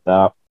bottom like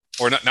that.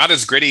 Or not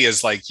as gritty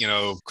as like,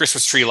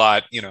 Christmas tree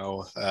lot,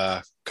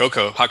 hot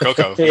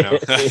cocoa,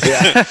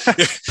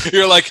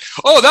 You're like,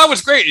 oh, that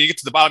was great. And you get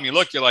to the bottom, you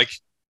look, you're like,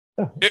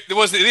 it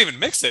wasn't even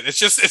mix it. It's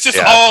just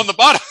all on the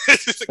bottom.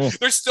 Like,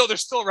 there's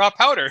still raw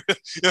powder.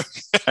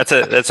 That's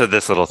what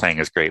this little thing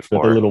is great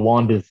for. The little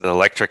wand is the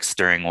electric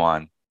stirring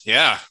wand.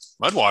 Yeah.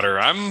 Mud water.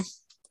 I'm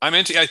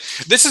into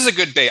this is a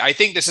good bait. I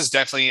think this is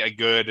definitely a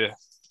good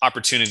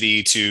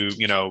opportunity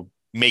to,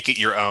 make it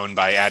your own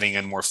by adding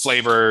in more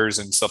flavors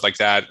and stuff like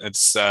that.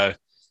 It's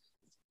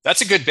that's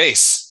a good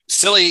base.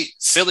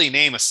 Silly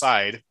name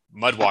aside,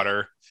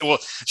 Mudwater. Well,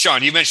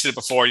 Sean, you mentioned it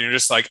before. You're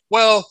just like,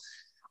 well,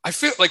 I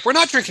feel like we're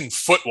not drinking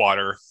foot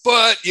water,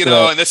 but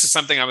and this is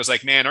something I was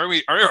like, man, are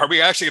we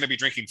actually going to be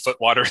drinking foot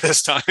water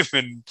this time?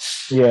 And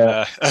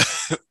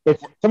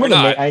it's some of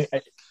the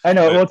I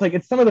know. Well,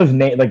 it's some of those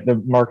like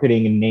the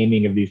marketing and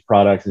naming of these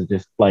products is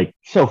just like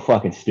so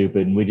fucking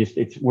stupid, and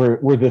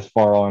we're this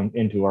far on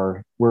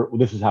into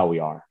this is how we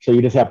are. So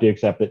you just have to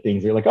accept that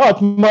things are like, oh,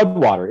 it's mud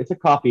water. It's a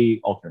coffee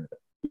alternative.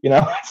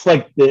 It's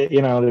like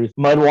there's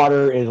mud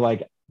water is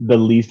like the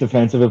least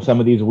offensive of some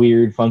of these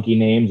weird, funky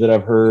names that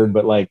I've heard,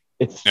 but like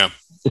it's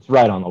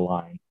right on the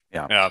line.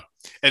 Yeah.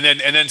 And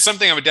then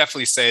something I would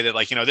definitely say that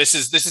like this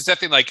is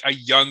definitely like a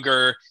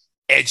younger,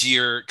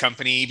 edgier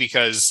company,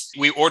 because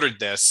we ordered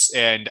this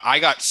and I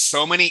got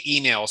so many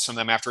emails from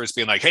them afterwards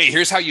being like, hey,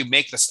 here's how you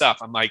make the stuff.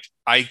 I'm like,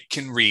 I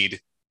can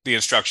read the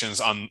instructions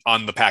on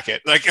the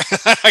packet, like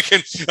I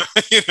can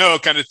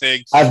kind of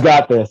thing. I've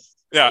got this.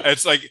 Yeah,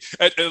 it's like,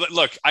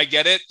 look, I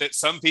get it that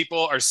some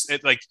people are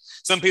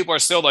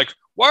still like,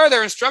 why are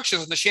there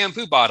instructions in the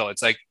shampoo bottle?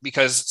 It's like,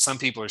 because some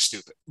people are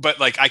stupid. But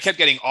like, I kept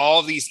getting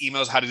all these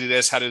emails, how to do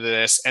this,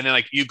 and then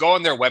like you go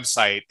on their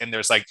website and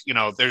there's like,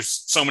 there's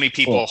so many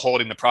people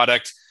holding the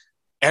product.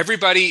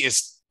 Everybody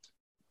is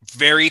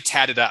very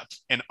tatted up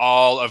in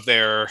all of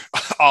their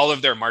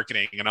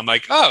marketing, and I'm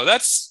like, oh,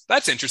 that's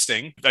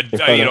interesting.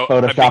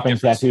 Photoshopping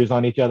tattoos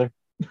on each other.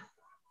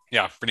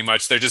 Yeah, pretty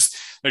much. They're just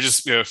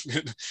let's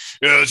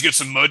get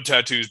some mud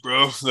tattoos,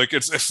 bro. Like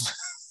it's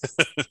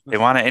they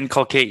want to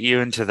inculcate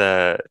you into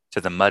the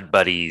mud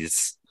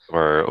buddies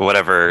or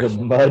whatever. The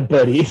mud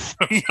buddies.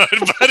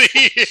 Mud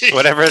buddies.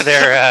 Whatever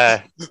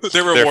their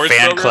rewards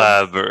fan program?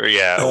 Club or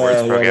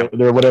awards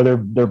program. Whatever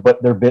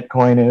their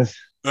Bitcoin is.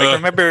 Like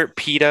remember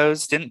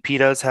Pedos? Didn't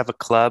Pedos have a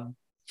club?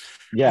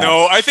 Yeah.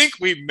 No, I think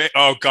we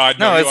oh god,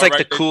 no, it's like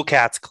right. The Cool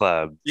Cats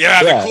Club.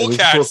 Yeah, the Cool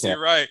Cats. You're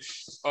right.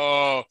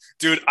 Oh,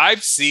 dude,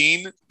 I've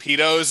seen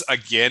Pedos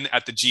again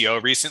at the GO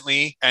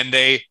recently, and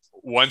they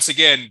once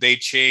again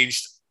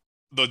changed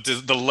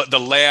the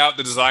layout,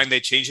 the design. They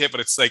changed it, but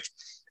it's like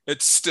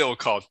it's still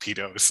called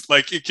Pedos.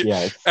 Like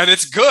and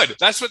it's good.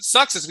 That's what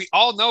sucks is we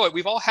all know it.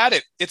 We've all had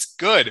it. It's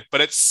good,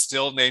 but it's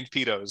still named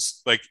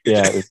Pedos. Like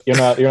you're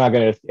not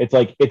gonna. It's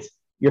like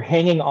you're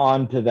hanging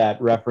on to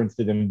that reference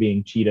to them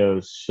being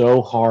Cheetos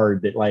so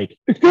hard that like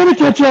it's gonna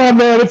catch on,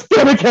 man. It's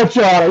gonna catch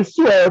on. I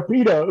swear,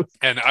 Peetos.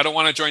 And I don't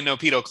want to join no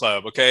Pedo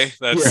Club. Okay,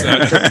 that's.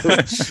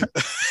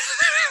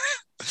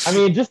 I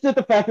mean, just at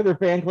the fact that their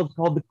fan club's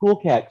called the Cool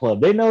Cat Club,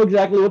 they know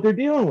exactly what they're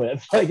dealing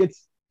with. Like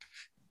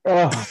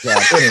Oh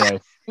god. Anyway,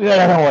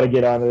 I don't want to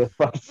get onto this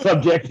fucking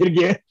subject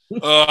again.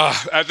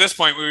 At this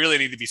point, we really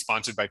need to be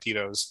sponsored by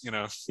Tito's.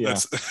 Yeah.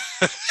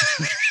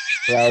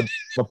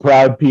 A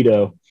proud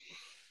pedo.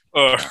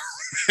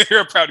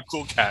 You're a proud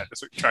cool cat.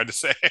 That's what you're trying to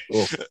say.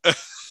 Cool.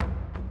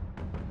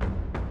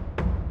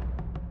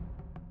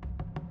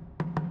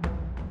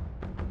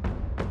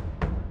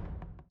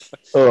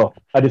 Oh,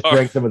 I just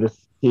drank some of this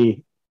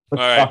tea.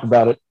 Let's talk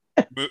about it.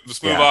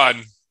 Let's move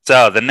on.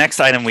 So the next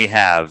item we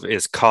have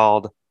is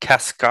called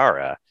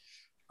Cascara.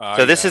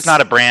 So this is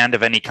not a brand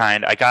of any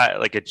kind. I got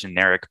like a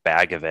generic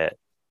bag of it.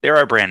 There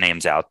are brand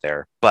names out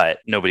there, but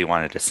nobody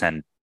wanted to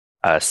send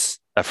us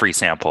a free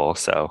sample,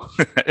 so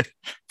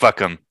fuck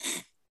them.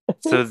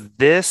 So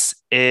this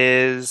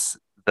is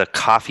the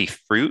coffee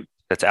fruit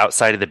that's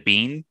outside of the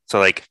bean. So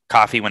like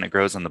coffee, when it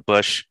grows on the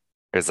bush,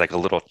 there's like a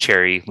little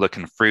cherry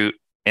looking fruit.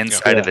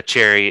 Inside of the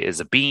cherry is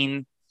a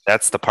bean.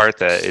 That's the part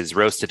that is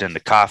roasted into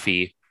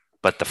coffee,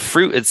 but the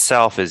fruit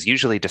itself is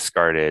usually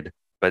discarded.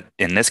 But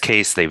in this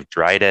case, they've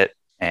dried it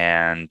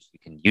and you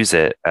can use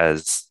it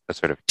as a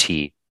sort of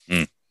tea.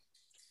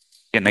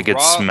 Getting a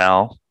good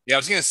smell. Yeah, I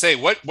was gonna say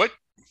what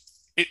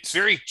it's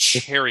very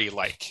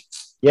cherry-like.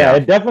 Yeah,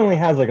 it definitely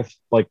has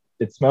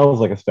it smells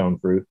like a stone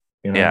fruit.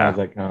 It has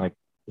that kind of like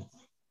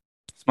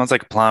smells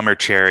like plum or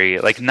cherry,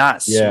 like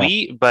not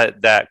sweet,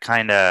 but that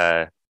kind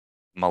of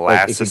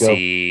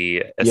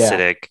molassesy,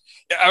 acidic.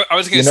 Yeah, I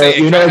was gonna say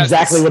you know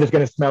exactly what it's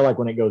gonna smell like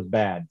when it goes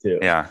bad too.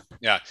 Yeah.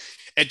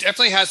 It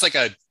definitely has like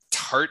a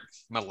tart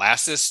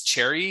molasses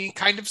cherry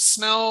kind of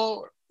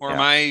smell. Or am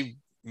I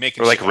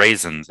making? Or like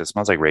raisins. It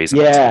smells like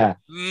raisins. Yeah.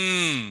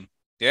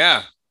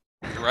 Yeah.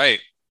 You're right.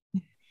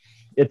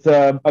 It's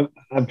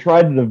I've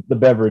tried the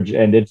beverage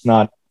and it's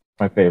not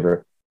my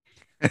favorite.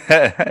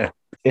 It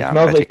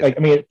smells like I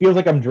mean it feels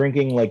like I'm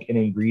drinking like an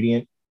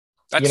ingredient.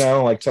 That's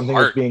like something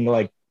that's being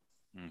like.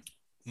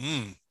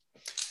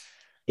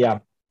 Yeah.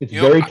 It's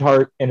very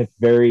tart and it's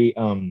very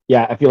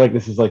I feel like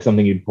this is like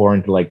something you'd pour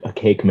into like a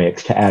cake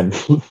mix to add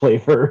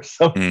flavor or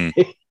something.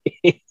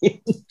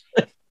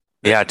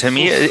 Yeah, to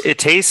me it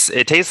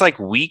tastes like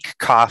weak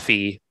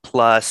coffee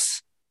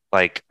plus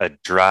like a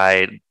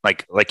dried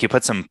like you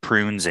put some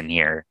prunes in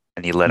here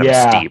and you let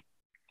them steep.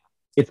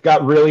 It's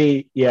got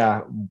really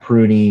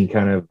pruny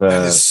kind of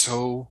that is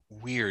so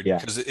weird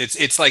because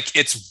it's like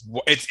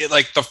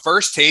the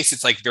first taste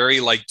it's like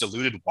very like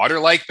diluted water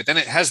like, but then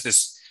it has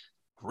this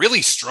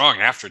really strong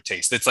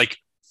aftertaste. It's like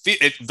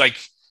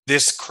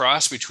this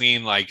cross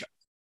between like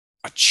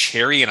a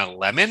cherry and a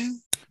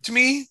lemon to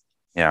me.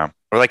 Yeah,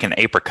 or like an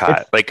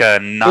apricot, like a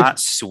not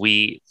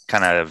sweet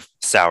kind of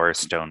sour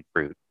stone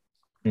fruit.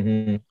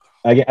 Mm-hmm.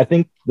 I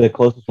think the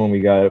closest one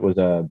we got was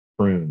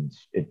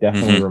prunes. It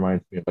definitely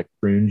reminds me of like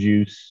prune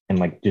juice and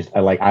like just I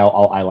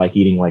like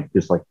eating like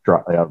just like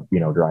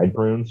dried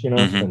prunes,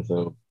 and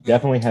so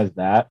definitely has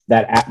that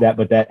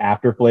but that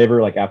after flavor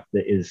like after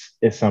is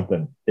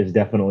something is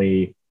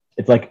definitely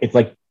it's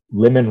like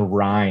lemon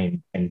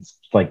rind and it's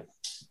like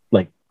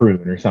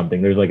prune or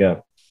something. There's like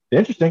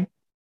interesting.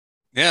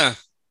 Yeah.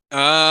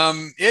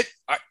 I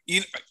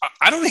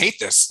don't hate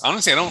this.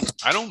 Honestly,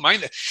 I don't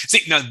mind it.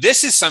 See, now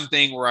this is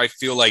something where I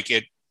feel like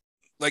it,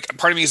 like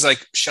part of me is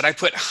like, should I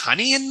put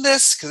honey in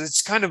this? Cause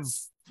it's kind of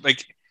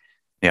like,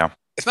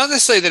 it's not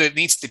necessarily that it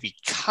needs to be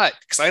cut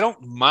cause I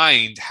don't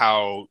mind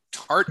how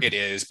tart it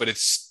is, but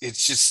it's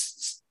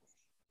just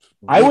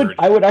weird.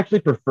 I would actually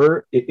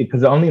prefer it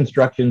because on the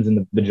instructions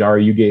in the jar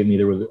you gave me,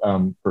 there was,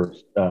 for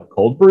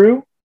cold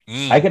brew.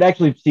 I could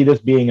actually see this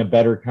being a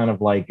better kind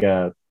of like,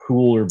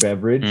 cooler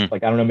beverage.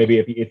 Like I don't know, maybe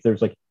if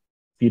there's like if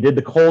you did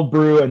the cold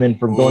brew and then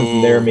from going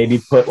from there,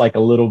 maybe put like a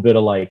little bit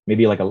of like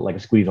maybe like a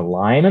squeeze of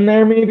lime in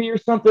there, maybe or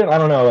something. I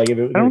don't know. Like I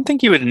don't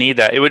think you would need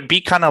that. It would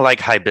be kind of like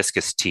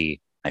hibiscus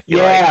tea. I feel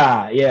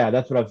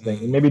that's what I was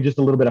thinking. Maybe just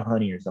a little bit of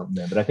honey or something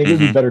there. But I think it would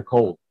be better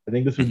cold. I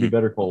think this would be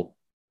better cold.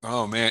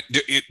 Oh man,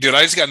 dude!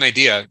 I just got an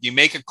idea. You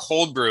make a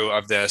cold brew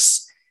of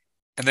this,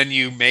 and then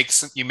you make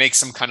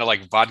some kind of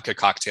like vodka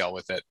cocktail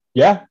with it.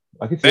 Yeah,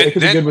 I could see it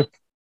could be good with.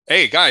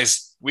 Hey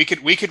guys. We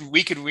could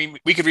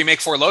remake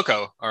Four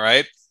Loko, all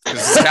right?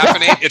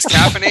 It's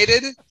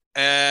caffeinated,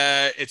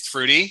 it's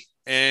fruity,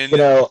 and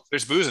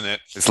there's booze in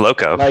it. It's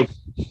loco. Like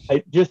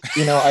I just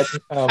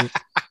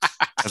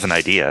as an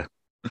idea.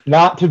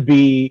 Not to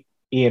be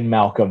Ian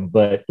Malcolm,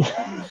 but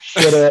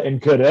shoulda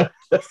and coulda.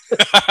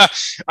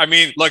 I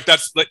mean, look,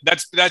 that's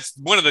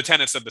one of the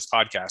tenets of this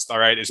podcast. All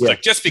right, it's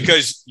like just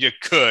because you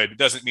could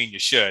doesn't mean you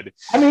should.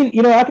 I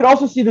mean, I could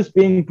also see this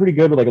being pretty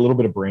good with like a little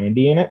bit of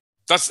brandy in it.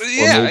 That's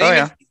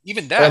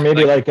even that. Or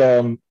maybe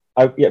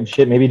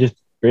maybe just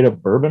straight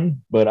up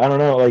bourbon. But I don't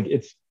know. Like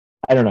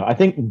I don't know. I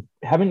think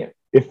having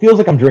it feels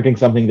like I'm drinking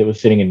something that was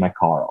sitting in my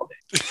car all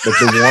day. Like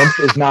the warmth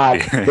is not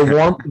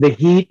the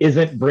heat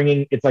isn't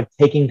bringing. It's like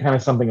taking kind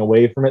of something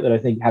away from it that I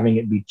think having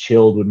it be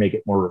chilled would make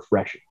it more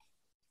refreshing.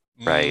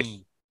 Right.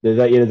 Does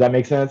that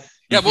make sense?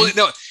 Yeah. Well,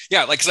 no.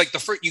 Yeah. Like it's like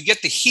you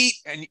get the heat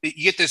and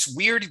you get this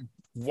weird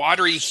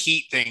watery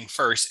heat thing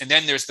first, and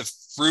then there's the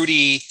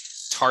fruity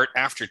tart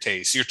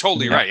aftertaste. You're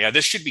totally right. Yeah,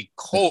 this should be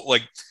cold.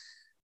 Like,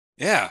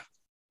 yeah.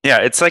 Yeah,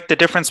 it's like the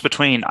difference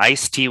between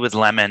iced tea with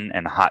lemon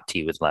and hot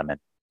tea with lemon.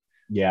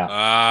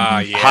 Yeah.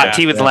 Yeah. Hot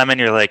tea with Yeah. lemon,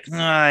 you're like,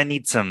 I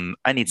need some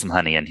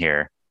honey in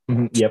here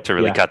Yep. to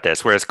really cut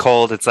this. Whereas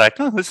cold, it's like,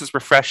 oh, this is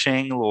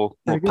refreshing, a little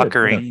Pretty good,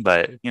 puckering,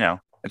 but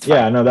it's fine.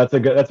 Yeah, no, that's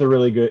a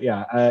really good.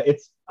 Yeah,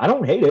 I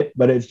don't hate it,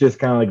 but it's just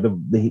kind of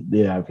like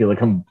yeah. I feel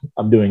like I'm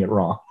doing it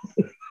wrong.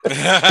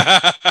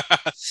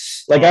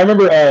 Like I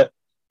remember.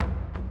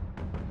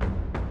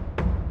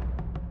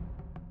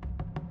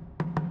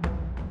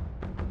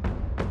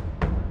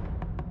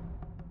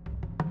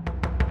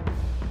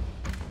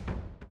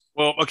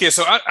 Well, okay.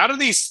 So out of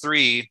these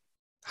three,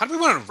 how do we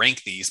want to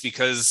rank these?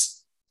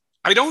 Because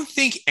I don't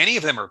think any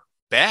of them are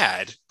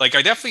bad. Like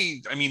I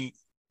mean,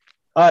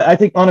 I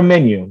think on a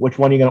menu, which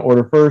one are you going to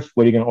order first?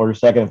 What are you going to order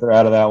second if they're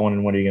out of that one?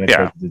 And what are you going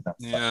to take?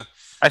 Yeah.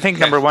 I think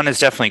number one is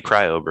definitely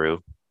cryo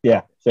brew.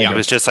 Yeah. It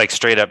was just like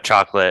straight up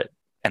chocolate.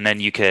 And then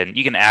you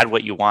can add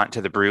what you want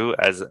to the brew,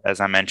 as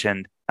I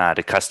mentioned,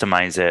 to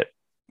customize it.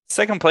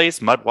 Second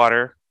place, mud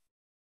water,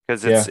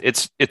 because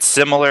it's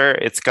similar.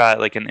 It's got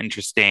like an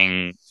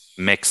interesting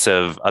mix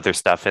of other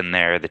stuff in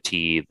there, the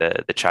tea,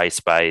 the chai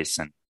spice,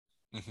 and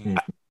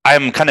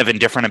I'm kind of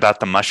indifferent about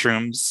the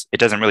mushrooms. It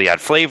doesn't really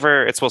add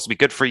flavor. It's supposed to be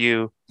good for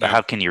you, but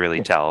how can you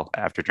really tell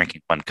after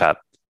drinking one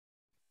cup?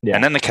 Yeah.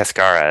 And then the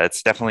Cascara,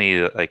 it's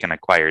definitely like an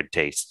acquired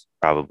taste,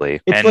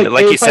 probably. It's and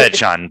like you said,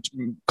 Sean,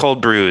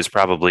 cold brew is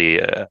probably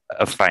a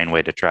fine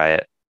way to try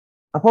it.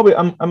 I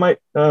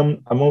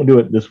won't do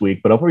it this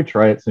week, but I'll probably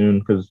try it soon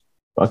because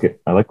fuck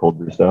it, I like cold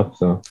brew stuff.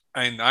 So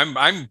I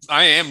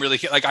am really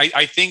like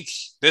I think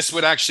this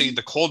would actually,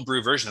 the cold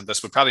brew version of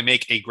this would probably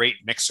make a great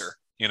mixer.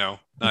 You know,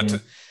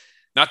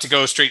 not to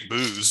go straight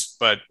booze,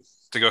 but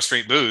to go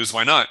straight booze.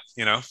 Why not?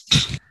 You know.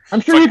 I'm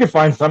sure you could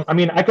find some. I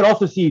mean, I could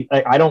also see.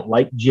 I don't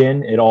like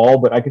gin at all,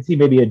 but I could see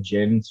maybe a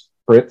gin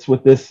spritz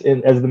with this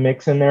as the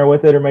mix in there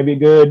with it, or maybe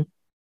good,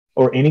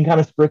 or any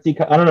kind of spritzy.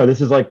 I don't know.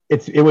 This is like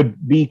it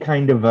would be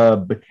kind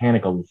of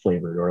botanically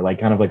flavored, or like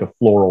kind of like a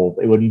floral.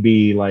 It wouldn't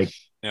be like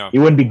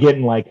you wouldn't be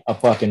getting like a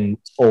fucking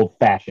old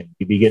fashioned.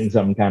 You'd be getting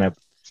something kind of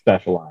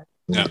specialized.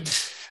 Yeah.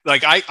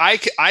 Like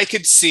I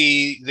could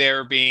see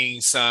there being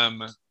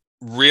some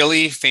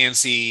really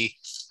fancy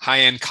high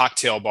end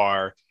cocktail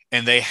bar,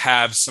 and they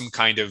have some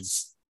kind of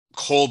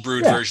cold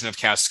brewed version of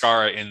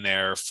Cascara in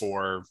there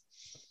for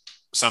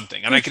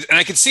something, and I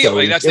could see it.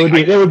 Like that's it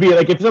would be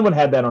like if someone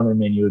had that on their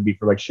menu, it would be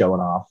for like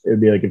showing off. It would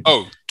be like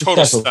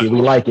total specialty.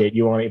 We like it.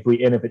 You want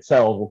if it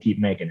sells, we'll keep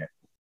making it.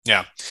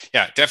 Yeah,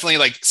 definitely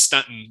like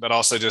stunting, but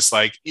also just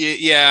like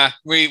we're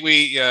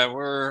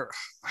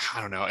I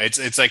don't know.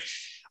 It's like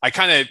I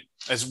kind of,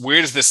 as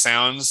weird as this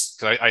sounds,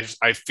 because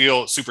I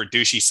feel super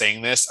douchey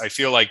saying this, I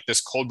feel like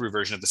this cold brew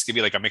version of this could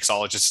be like a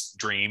mixologist's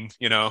dream,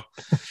 you know?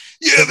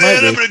 Yeah,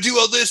 man, I'm gonna do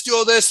all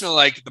this, and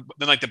like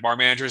then like the bar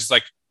manager is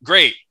like,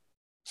 great,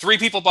 3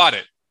 people bought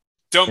it.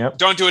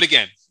 Don't do it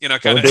again, you know?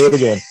 Don't do it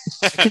again.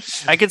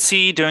 I could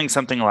see doing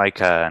something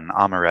like an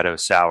amaretto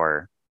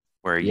sour,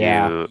 where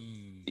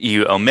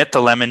you omit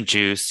the lemon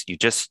juice, you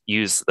just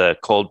use the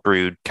cold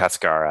brewed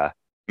Cascara.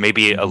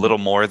 Maybe a little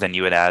more than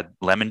you would add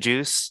lemon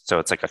juice, so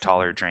it's like a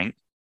taller drink.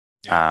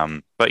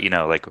 But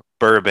like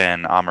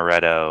bourbon,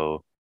 amaretto,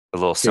 a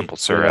little simple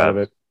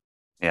syrup.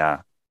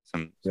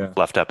 Some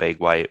fluffed up egg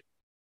white.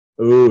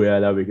 Oh yeah,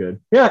 that'd be good.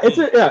 Yeah, it's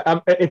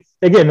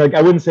again, like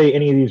I wouldn't say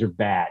any of these are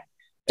bad.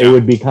 It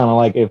would be kind of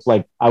like if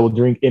like I would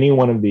drink any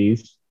one of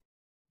these,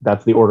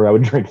 that's the order I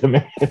would drink them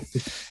in.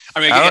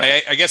 I mean,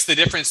 I guess the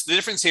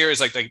difference here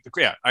is like I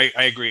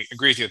agree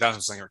with you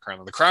 1,000%,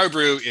 Carlin. The cryo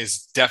brew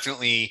is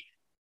definitely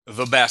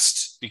the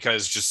best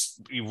because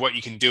just what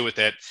you can do with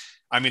it.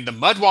 I mean, the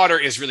mud water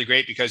is really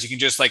great because you can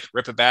just like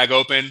rip a bag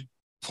open,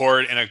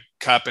 pour it in a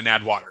cup, and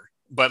add water.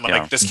 But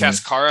like this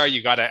Cascara,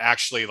 you got to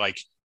actually like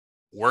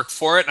work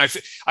for it. And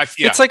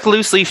It's like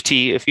loose leaf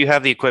tea. If you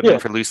have the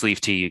equipment for loose leaf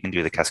tea, you can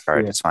do the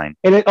Cascara. It's fine.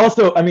 And it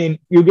also, I mean,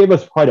 you gave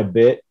us quite a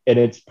bit, and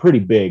it's pretty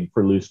big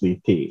for loose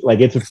leaf tea. Like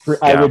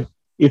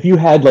if you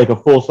had like a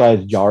full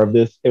size jar of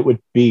this, it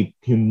would be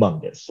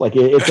humongous. Like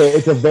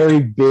it's a very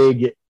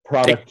big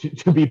product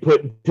to be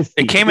put to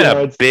steam. It came in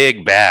a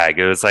big bag.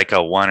 It was like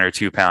a 1 or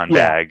 2 pound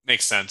bag.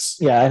 Makes sense.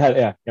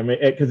 I mean,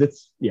 because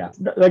it's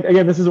like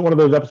again, this isn't one of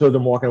those episodes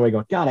I'm walking away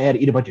going, God, I had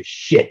to eat a bunch of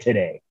shit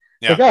today.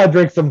 Like, I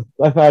drink some.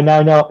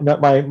 Now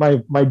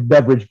my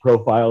beverage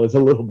profile is a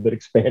little bit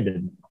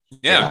expanded.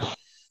 Yeah.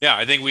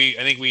 I think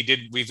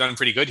we've done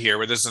pretty good here.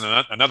 Where this is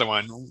another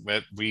one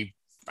that we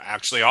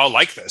actually all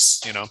like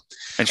this, you know.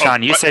 And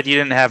Sean, you said you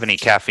didn't have any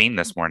caffeine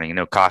this morning.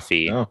 No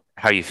coffee. No.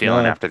 How are you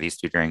feeling after these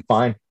 2 drinks?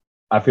 Fine.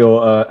 I feel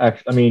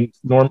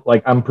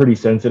like I'm pretty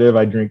sensitive.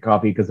 I drink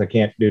coffee because I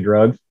can't do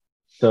drugs.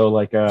 So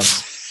like,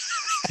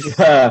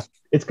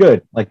 it's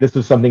good. Like this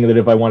is something that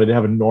if I wanted to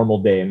have a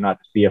normal day and not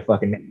just be a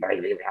fucking,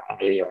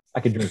 I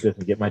could drink this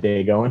and get my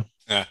day going.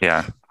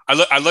 Yeah.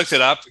 I looked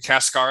it up.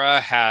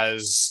 Cascara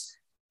has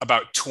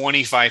about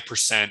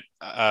 25%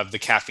 of the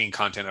caffeine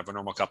content of a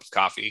normal cup of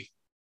coffee.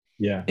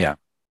 Yeah.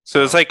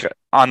 So it's like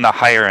on the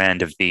higher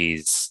end of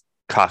these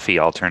coffee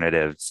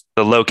alternatives,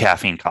 the low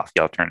caffeine coffee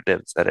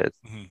alternatives, that is.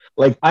 Mhm.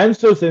 Like I'm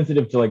so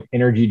sensitive to like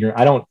energy drink.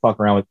 I don't fuck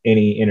around with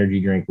any energy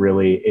drink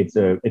really. It's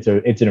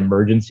an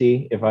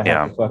emergency if I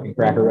have to fucking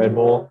crack a Red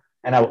Bull,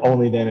 and I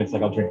only then it's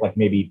like I'll drink like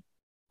maybe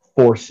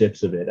 4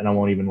 sips of it, and I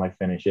won't even like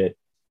finish it.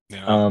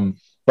 Yeah.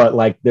 But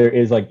like there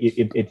is like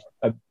it's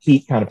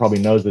Pete kind of probably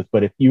knows this,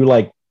 but if you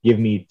like give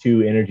me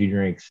 2 energy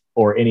drinks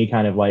or any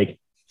kind of like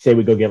say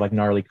we go get like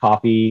gnarly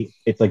coffee,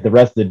 it's like the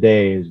rest of the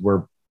day is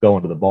we're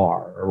going to the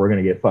bar or we're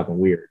gonna get fucking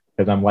weird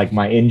because I'm like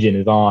my engine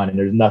is on and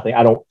there's nothing.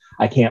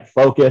 I can't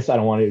focus. I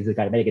don't want to just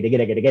like make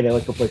it.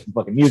 Let's go play some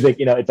fucking music.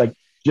 You know, it's like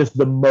just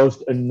the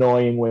most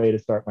annoying way to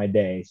start my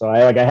day. So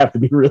I have to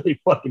be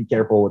really fucking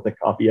careful with the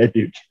coffee I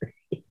do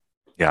drink.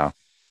 Yeah.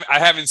 I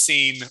haven't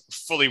seen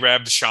fully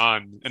revved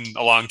Sean in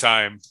a long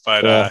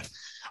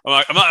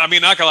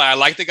not gonna lie, I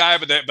like the guy,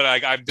 but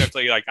I'm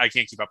definitely like I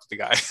can't keep up with the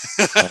guy.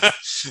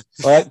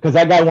 Right? Because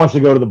that guy wants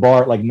to go to the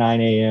bar at like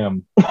 9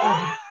 a.m.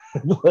 Like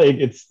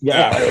it's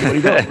what do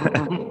you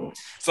go?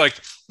 It's like,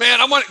 man,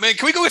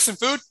 can we go get some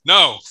food?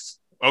 No.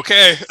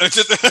 Okay.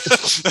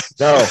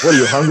 No, what are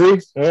you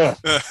hungry? Yeah.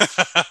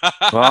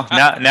 Well,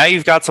 now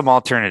you've got some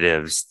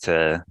alternatives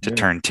to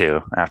turn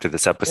to after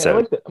this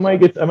episode. I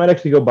might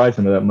actually go buy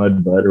some of that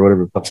mud butt or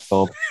whatever the fuck it's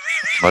called.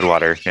 Mud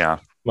water, yeah.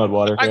 Mud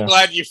water. I'm yeah.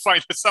 glad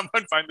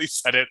someone finally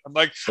said it. I'm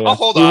like, Yeah. I'll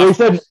hold See, on. we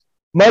said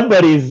Mud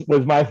Buddies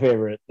was my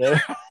favorite.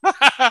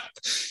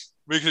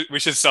 We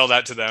should sell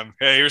that to them.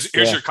 Hey, here's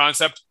Yeah. your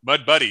concept,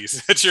 Mud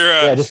Buddies. It's your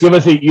Yeah, just give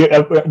us a year.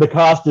 The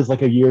cost is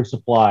like a year's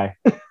supply.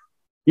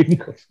 You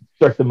can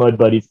start the Mud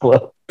Buddies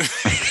Club.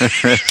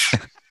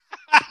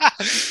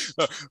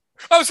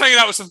 I was hanging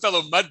out with some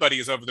fellow Mud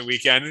Buddies over the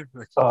weekend.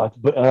 Oh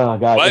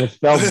God! What? And it's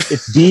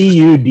Buddies,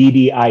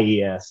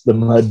 the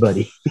Mud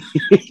Buddy.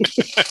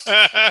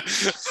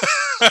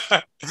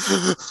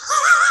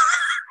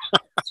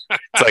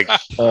 It's like,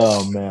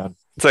 Oh man,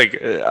 it's like,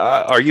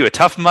 are you a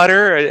tough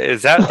mudder?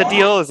 Is that the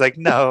deal? It's like,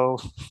 no.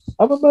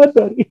 I'm a Mud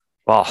Buddy.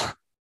 Well,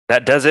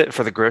 that does it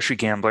for the Grocery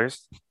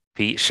Gamblers.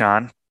 Pete,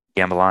 Sean,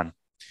 gamble on.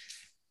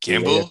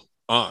 Gamble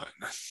on.